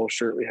dumbass polo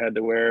shirt we had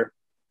to wear.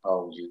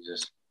 Oh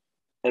Jesus!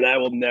 And I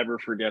will never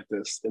forget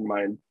this in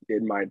my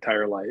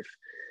entire life.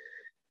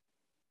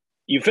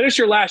 You finished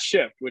your last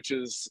shift, which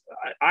is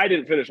I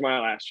didn't finish my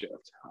last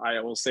shift. I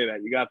will say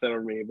that you got that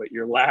over me, but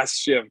your last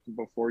shift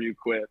before you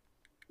quit.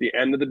 The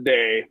end of the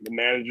day, the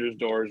manager's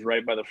door is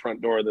right by the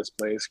front door of this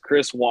place.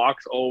 Chris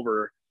walks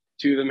over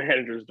to the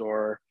manager's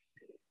door,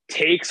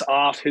 takes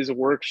off his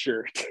work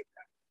shirt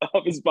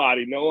off his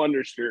body, no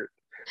undershirt,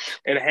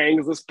 and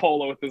hangs this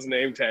polo with his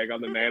name tag on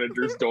the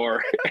manager's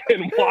door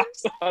and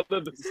walks out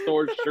of the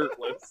store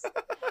shirtless.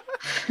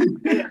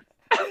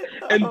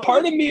 And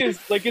part of me is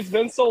like, it's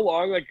been so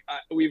long, like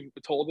we've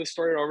told this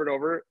story over and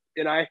over,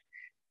 and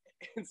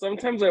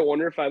sometimes I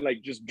wonder if I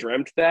like just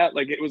dreamt that,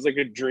 like it was like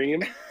a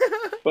dream.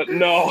 But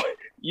no,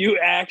 you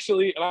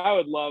actually, and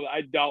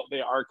I doubt they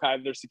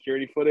archived their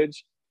security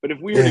footage, but if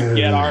we were to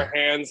get our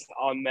hands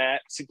on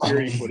that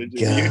security footage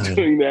of you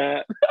doing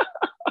that.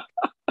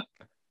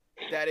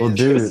 That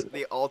is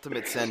the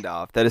ultimate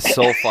send-off. That is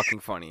so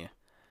fucking funny.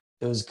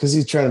 It was because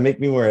he's trying to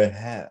make me wear a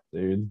hat,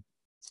 dude.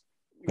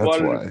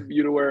 That's why.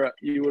 You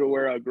would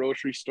wear a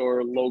grocery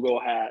store logo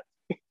hat.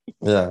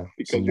 Yeah,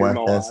 because whack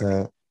ass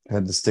hat.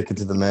 Had to stick it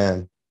to the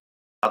man.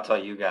 I'll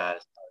tell you guys.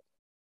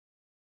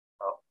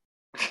 Oh.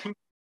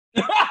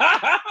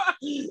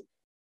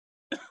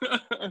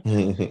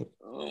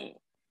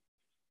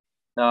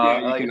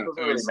 No, it doesn't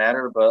really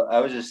matter, but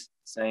I was just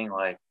saying,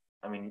 like,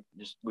 I mean,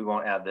 we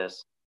won't add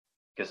this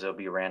because it'll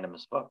be random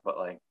as fuck, but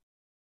like,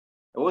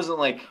 it wasn't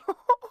like,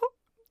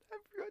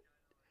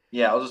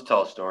 yeah, I'll just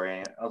tell a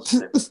story. I'll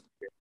just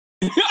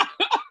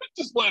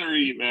just let her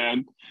eat,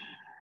 man.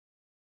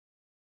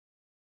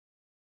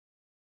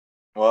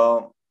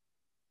 Well,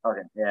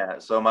 okay, yeah.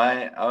 So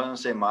I was gonna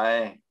say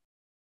my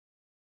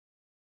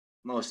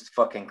most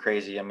fucking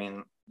crazy. I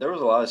mean, there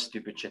was a lot of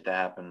stupid shit that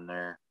happened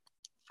there,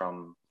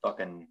 from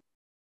fucking,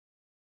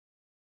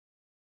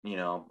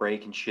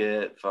 breaking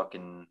shit,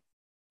 fucking,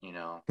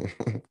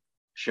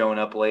 showing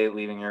up late,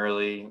 leaving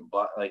early,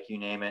 like you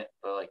name it.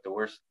 But like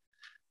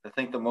I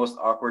think the most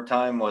awkward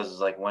time was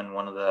like when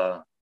one of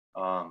the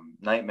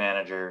night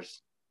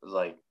managers was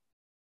like,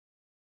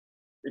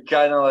 it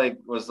kind of like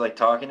was like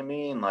talking to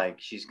me, and like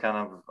she's kind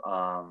of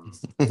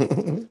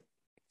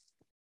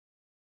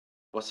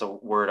what's the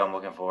word I'm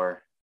looking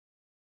for?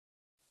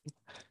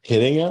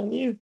 Hitting on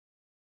you?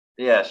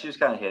 Yeah, she was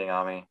kind of hitting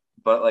on me,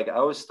 but like I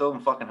was still in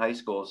fucking high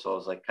school, so it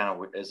was like kind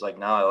of, it's like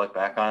now I look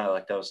back on it,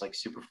 like that was like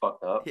super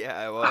fucked up. Yeah,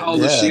 I was. How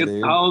old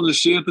is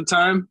she at the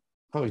time?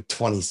 Probably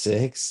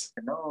 26.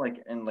 No,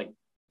 like in like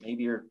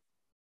maybe her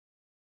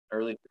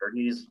early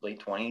 30s,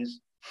 late 20s.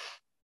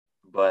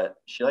 But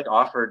she like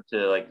offered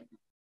to like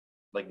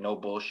no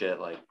bullshit,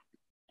 like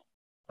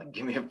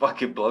give me a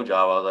fucking blowjob.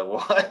 I was like,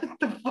 what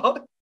the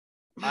fuck?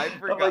 I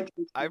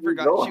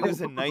forgot she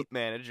was a night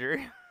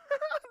manager.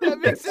 That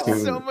makes it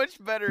so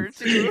much better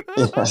too.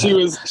 She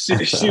was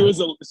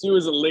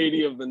a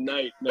lady of the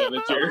night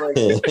manager.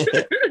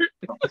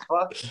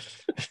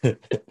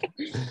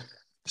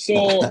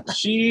 So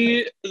do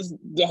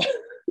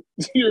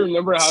you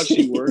remember how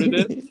she worded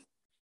it?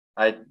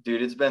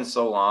 Dude, it's been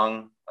so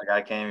long. Like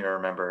I can't even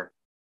remember.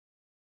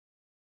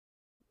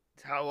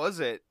 How was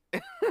it?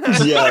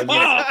 Yeah,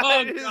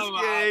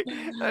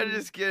 I'm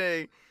just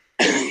kidding.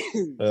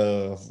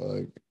 Oh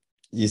fuck!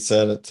 You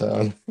said it,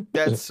 Tom.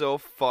 That's so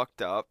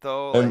fucked up,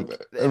 though. And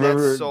Like, I and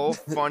remember- that's so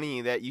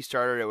funny that you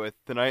started it with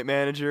the night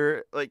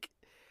manager. Like,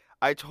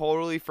 I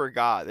totally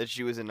forgot that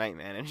she was a night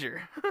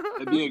manager.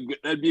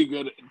 That'd be a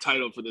good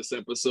title for this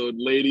episode,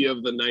 Lady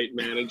of the Night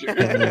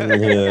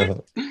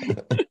Manager. Yeah.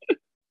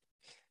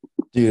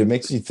 Dude, it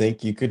makes you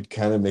think you could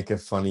kind of make a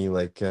funny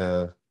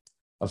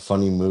a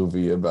funny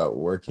movie about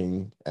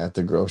working at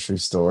the grocery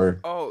store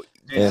Oh,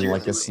 in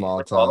like a seriously. small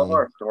With all of town.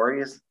 our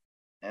stories,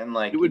 and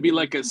like It would be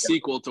like a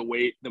sequel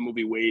to the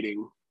movie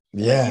Waiting.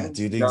 Yeah, even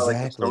dude, if you got,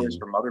 like, the stories exactly.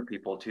 from other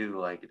people too.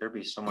 Like there'd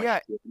be so much Yeah.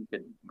 shit you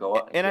could go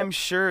up. And I'm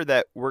sure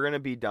that we're gonna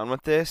be done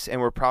with this,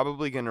 and we're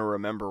probably gonna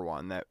remember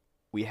one that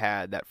we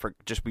had that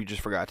we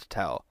just forgot to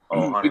tell.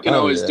 We can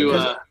always yeah. do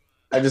Because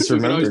I just we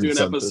can always remembered do an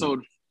something.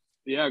 episode.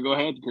 Yeah, go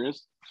ahead,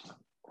 Chris.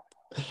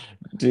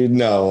 Dude,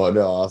 no,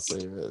 I'll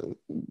save it.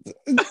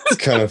 It's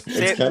kind of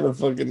Say it.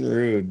 fucking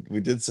rude.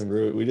 We did some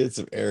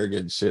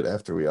arrogant shit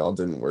after we all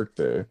didn't work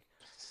there.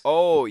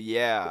 Oh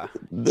yeah.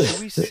 Did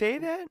we say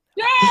that?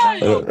 Yeah, I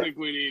don't think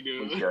we need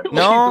to.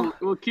 No.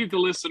 We'll keep the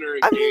listener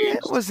I mean,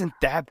 engaged. it wasn't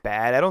that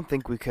bad. I don't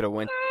think we could have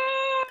went.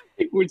 I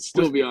think we'd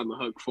still be on the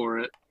hook for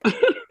it.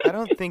 I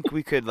don't think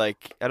we could I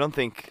don't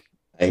think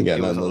I ain't got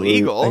It was nothing to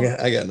illegal. lose.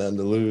 I got nothing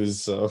to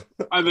lose, so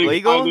I think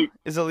legal.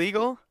 Is it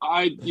legal?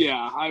 I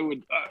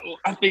would.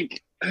 I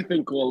think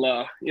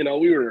we'll. We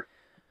were.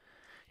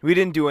 We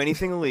didn't do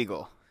anything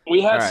illegal. We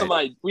had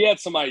All we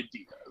had some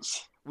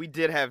ideas, We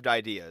did have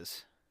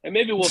ideas. and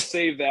maybe we'll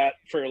save that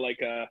for like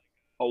a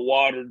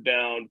watered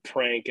down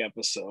prank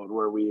episode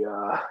where we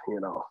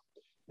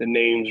the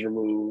names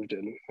removed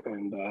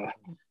and the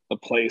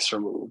place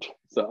removed.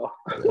 So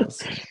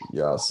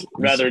yes.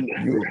 Rather-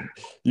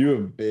 you a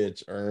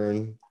bitch,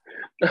 Ern.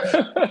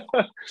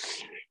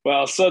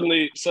 well,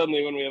 suddenly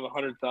when we have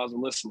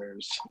 100,000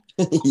 listeners,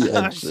 Yeah,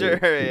 I'm sure,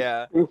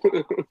 yeah.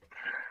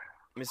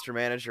 Mr.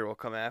 Manager will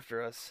come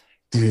after us.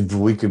 dude. But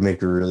we could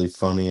make a really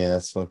funny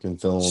ass fucking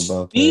film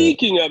about that.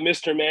 Speaking of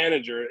Mr.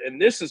 Manager,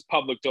 and this is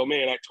public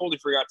domain, I totally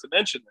forgot to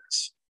mention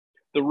this.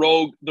 The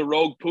rogue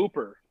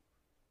pooper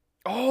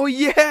Oh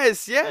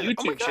yes, yeah. YouTube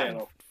oh my God.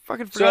 channel.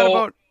 Fucking forgot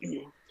about.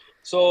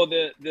 So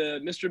the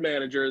Mr.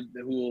 Manager,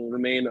 who will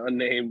remain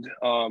unnamed,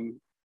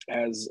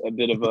 has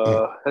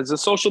a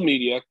social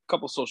media,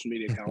 couple social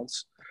media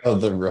accounts. Oh,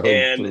 the road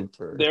And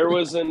pooper. There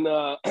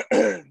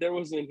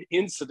was an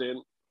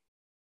incident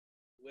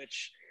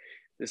which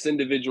this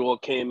individual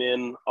came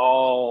in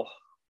all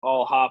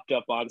hopped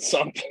up on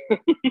something.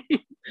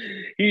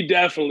 He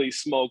definitely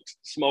smoked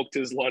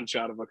his lunch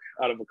out of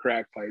a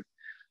crack pipe.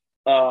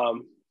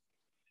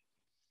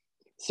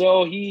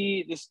 So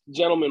this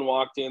gentleman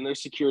walked in.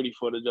 There's security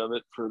footage of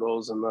it for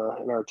those in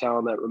our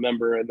town that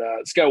remember. And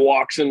this guy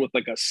walks in with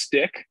like a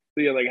stick.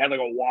 Had like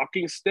a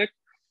walking stick,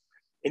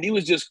 and he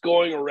was just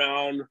going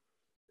around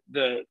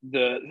the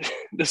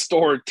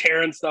store,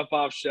 tearing stuff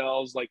off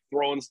shelves, like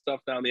throwing stuff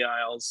down the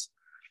aisles,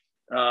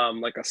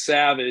 like a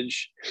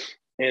savage.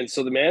 And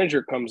so the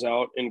manager comes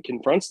out and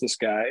confronts this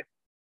guy,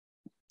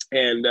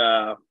 and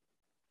the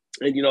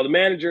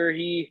manager,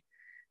 he,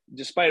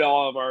 despite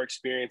all of our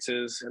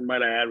experiences, and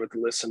might I add with the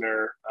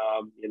listener,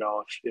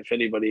 if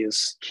anybody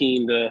is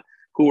keen to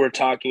who we're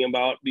talking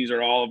about, these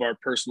are all of our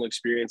personal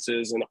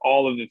experiences, and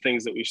all of the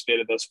things that we've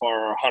stated thus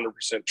far are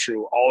 100%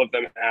 true. All of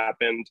them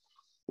happened.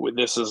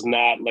 This is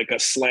not like a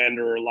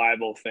slander or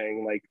libel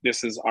thing. Like,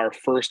 this is our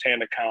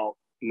firsthand account,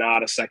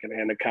 not a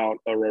secondhand account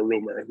or a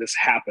rumor. This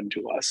happened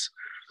to us.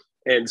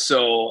 And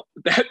so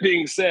that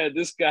being said,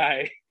 this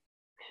guy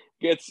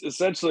gets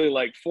essentially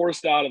like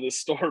forced out of the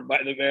store by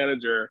the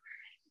manager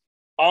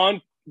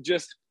on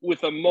just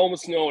with a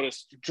moment's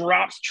notice,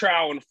 drops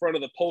trow in front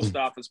of the post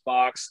office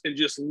box and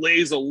just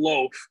lays a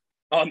loaf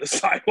on the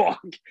sidewalk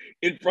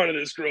in front of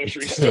this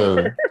grocery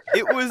store.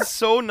 It was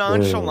so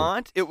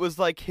nonchalant. It was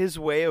like his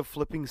way of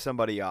flipping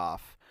somebody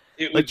off.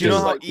 It Like, was you know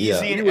just how like,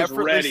 easy he and was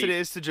effortless ready. it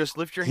is to just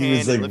lift your He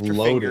was, hand and like, lift your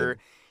loaded. finger.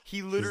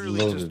 He literally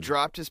just loaded.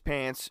 dropped his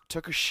pants,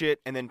 took a shit,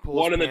 and then pulled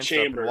One his in the pants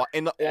chamber. up all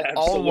in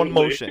one Absolutely.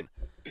 motion.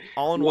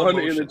 All in one One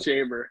motion. in the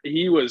chamber.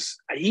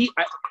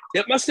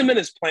 That must have been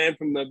his plan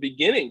from the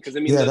beginning, because I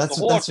mean, Yeah, the that's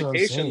whole what I'm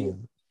altercation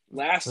saying.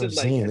 lasted I'm like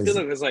saying I is- feel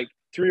like it was like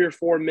 3 or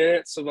 4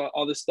 minutes of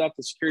all this stuff,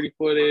 the security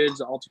footage,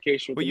 the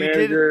altercation with But the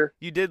manager.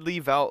 you did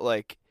leave out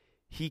like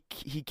he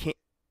can't.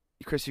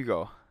 Chris, you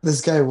go.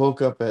 This guy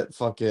woke up at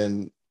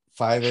fucking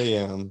 5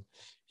 a.m.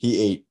 He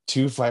ate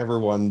 2 Fiber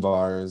One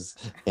bars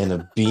and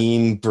a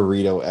bean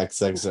burrito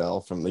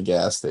XXL from the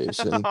gas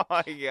station. Oh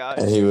my god.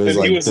 And he was And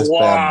like, he was this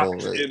bad boy,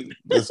 locked in.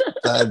 this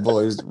bad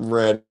boy's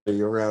ready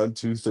around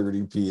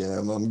 2:30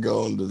 p.m. I'm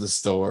going to the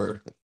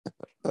store.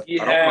 He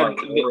I had don't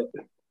want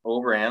to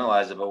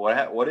overanalyze it, but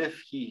what if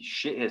he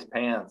shit his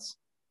pants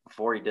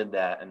before he did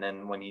that, and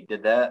then when he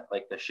did that,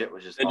 like the shit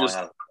was just And falling just-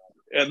 out.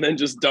 and then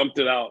just dumped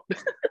it out.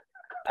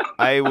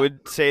 I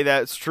would say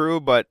that's true,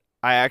 but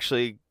I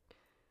actually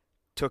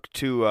took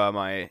to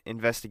my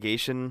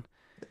investigation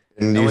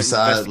And I you went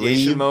saw it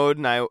investigation leave? mode,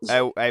 and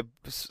I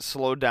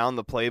slowed down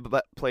the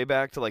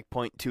playback to like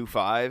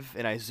 0.25,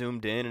 and I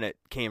zoomed in, and it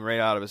came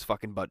right out of his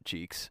fucking butt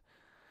cheeks.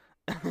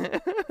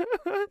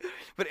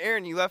 But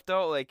Aaron, you left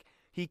out like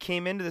he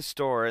came into the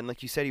store, and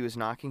like you said, he was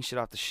knocking shit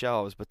off the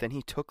shelves. But then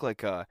he took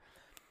like a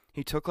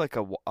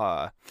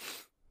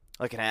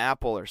like an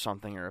apple or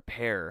something or a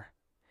pear,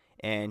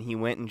 and he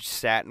went and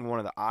sat in one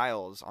of the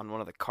aisles on one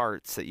of the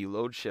carts that you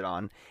load shit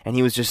on, and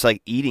he was just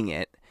like eating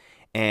it.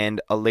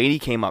 And a lady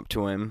came up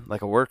to him,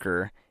 like a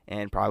worker,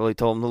 and probably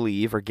told him to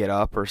leave or get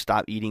up or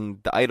stop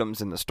eating the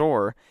items in the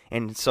store.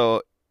 And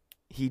so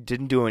he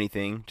didn't do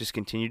anything, just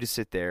continued to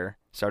sit there,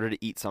 started to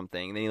eat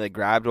something. And then he like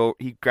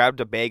grabbed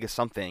a bag of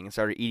something and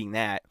started eating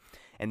that.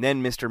 And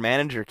then Mr.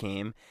 Manager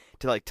came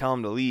to like tell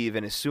him to leave.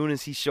 And as soon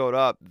as he showed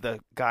up, the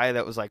guy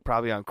that was like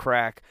probably on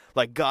crack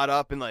like got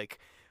up and like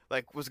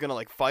was gonna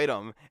like fight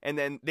him. And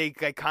then they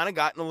like kind of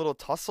got in a little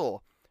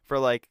tussle for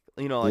like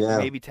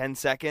maybe 10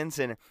 seconds,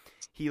 and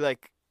he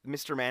like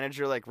Mr.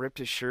 Manager like ripped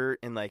his shirt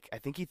and like I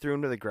think he threw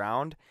him to the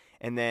ground,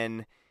 and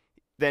then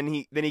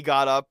he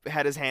got up,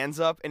 had his hands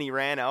up, and he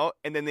ran out,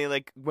 and then they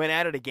like went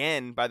at it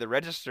again by the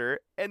register,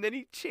 and then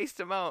he chased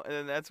him out, and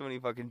then that's when he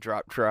fucking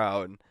dropped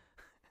trow and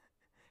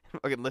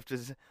fucking left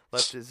his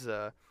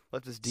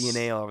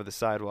DNA all over the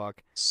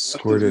sidewalk.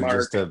 Squirted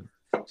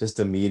just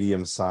a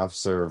medium soft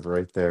serve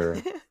right there.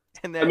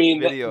 And that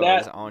video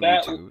is on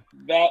YouTube.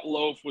 That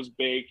loaf was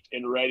baked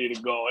and ready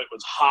to go. It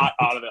was hot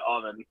out of the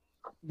oven.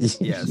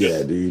 Yes.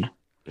 Yeah, dude.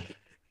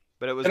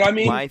 But it was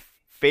my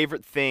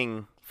favorite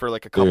thing for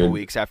like a couple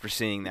weeks after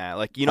seeing that.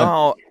 Like, you know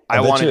how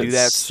I want to do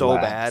that so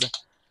bad?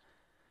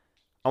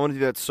 I want to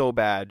do that so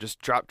bad.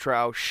 Just drop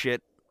trow,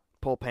 shit,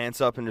 pull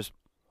pants up, and just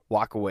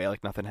walk away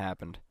like nothing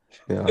happened.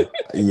 Yeah.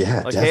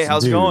 Yeah. Like, hey,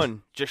 how's it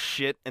going? Just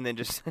shit, and then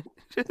just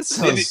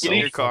sit in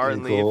your car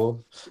and leave.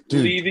 Cool.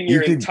 Dude, leaving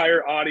your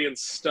entire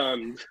audience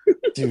stunned.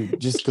 Dude,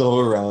 just go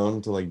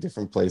around to like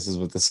different places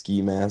with the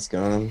ski mask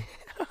on.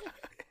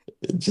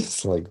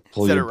 Just like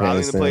pull Instead your of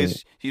robbing pants the place,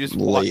 down, you just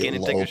walk lay in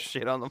and low. take a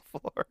shit on the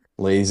floor.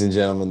 Ladies and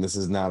gentlemen, this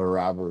is not a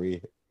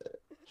robbery.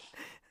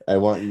 I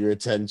want your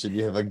attention.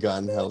 You have a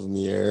gun held in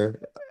the air.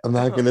 I'm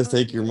not going to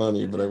take your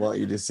money, but I want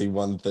you to see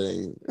one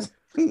thing.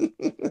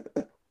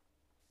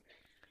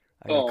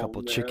 I got a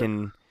couple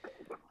chicken,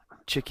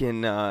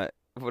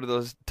 what are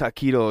those,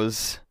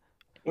 taquitos?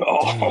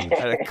 I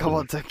had a couple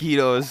of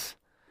taquitos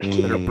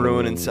that are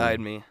brewing inside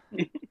me.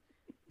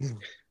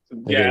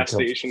 Gas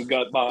station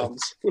gut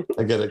bombs.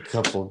 I got a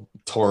couple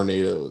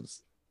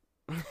tornadoes.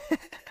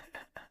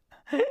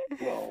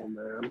 Oh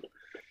man.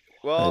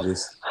 Well,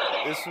 this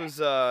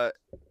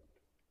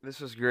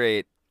was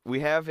great.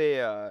 We have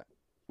a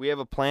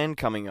plan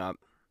coming up.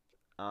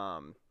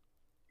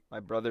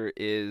 My brother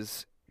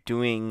is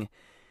doing.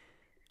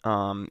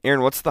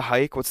 Aaron, what's the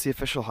hike? What's the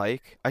official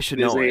hike? I should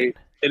know it.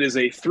 It is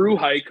a through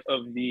hike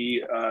of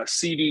the the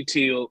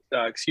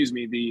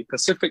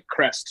Pacific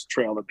Crest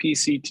Trail, the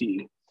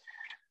PCT.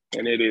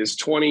 And it is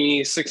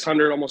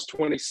 2,600, almost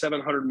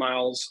 2,700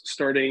 miles,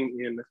 starting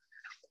in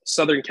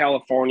Southern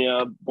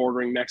California,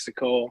 bordering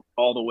Mexico,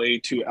 all the way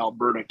to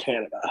Alberta,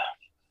 Canada.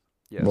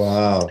 Yes.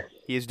 Wow.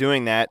 He is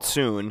doing that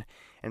soon.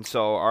 And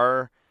so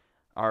our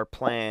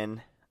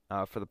plan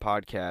for the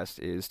podcast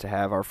is to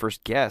have our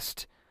first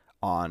guest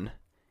on.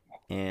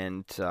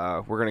 And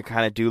we're going to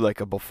kind of do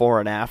like a before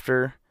and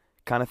after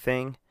kind of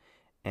thing.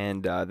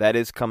 And that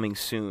is coming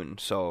soon.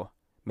 So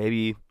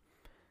maybe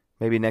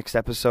next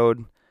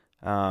episode,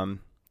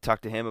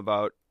 talk to him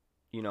about,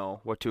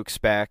 what to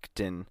expect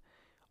and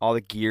all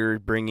the gear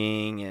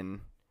bringing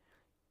and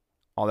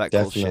all that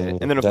cool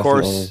shit. And then, of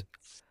course,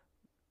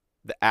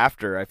 the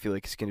after, I feel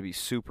like it's going to be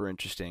super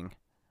interesting.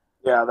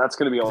 Yeah, that's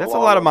going to be that's a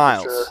lot of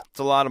miles. Sure. It's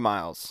a lot of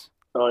miles.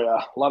 Oh,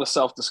 yeah. A lot of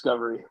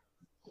self-discovery.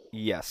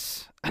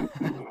 Yes,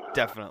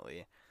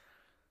 definitely.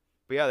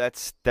 But yeah,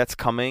 that's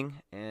coming,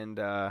 and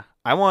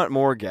I want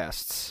more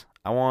guests.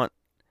 Me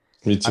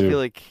too. I feel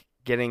like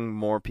getting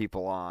more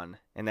people on,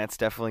 and that's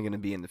definitely going to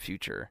be in the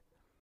future.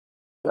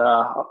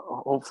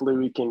 Hopefully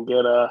we can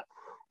get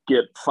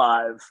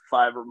five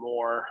or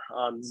more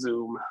on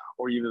Zoom,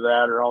 or either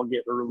that, or I'll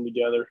get in a room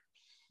together.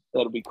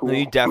 That'll be cool. No,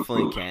 you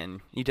definitely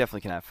can. You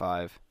definitely can have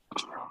 5.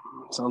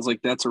 Sounds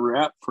like that's a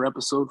wrap for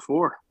episode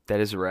 4. That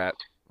is a wrap.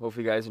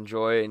 Hopefully you guys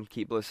enjoy and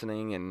keep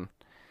listening, and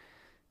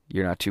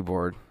you're not too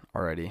bored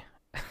already.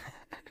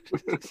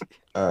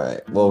 All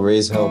right. Well,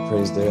 raise hell,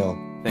 praise Dale.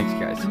 Thanks,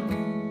 guys.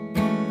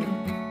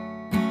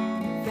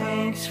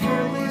 Thanks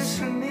for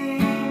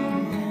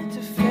listening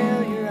to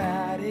Failure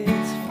at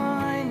its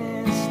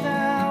finest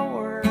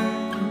hour.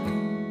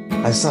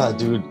 I saw a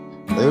dude.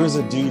 There was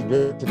a dude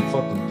ripping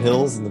fucking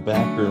pills in the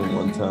back room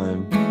one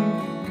time.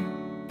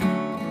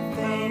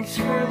 Thanks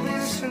for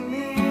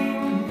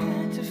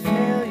listening to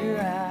Failure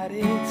at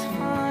its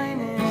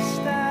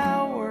finest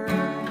hour.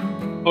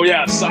 Oh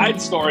yeah,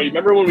 side story.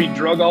 Remember when we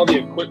drug all the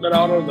equipment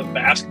out of the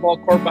basketball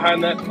court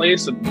behind that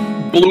place and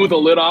blew the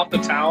lid off the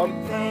town?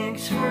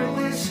 Thanks for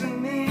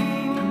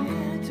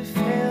listening to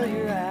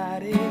Failure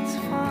at its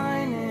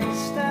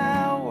finest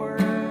hour.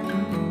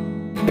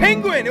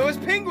 Penguin! It was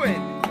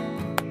Penguin!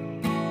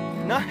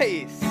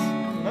 Nice.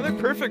 Another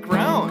perfect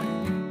round.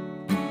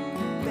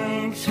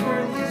 Thanks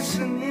for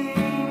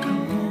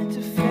listening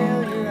to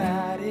Failure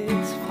at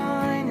its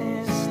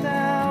finest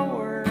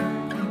hour.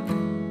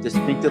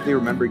 Distinctively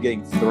remember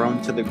getting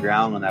thrown to the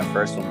ground when that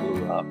first one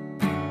blew up.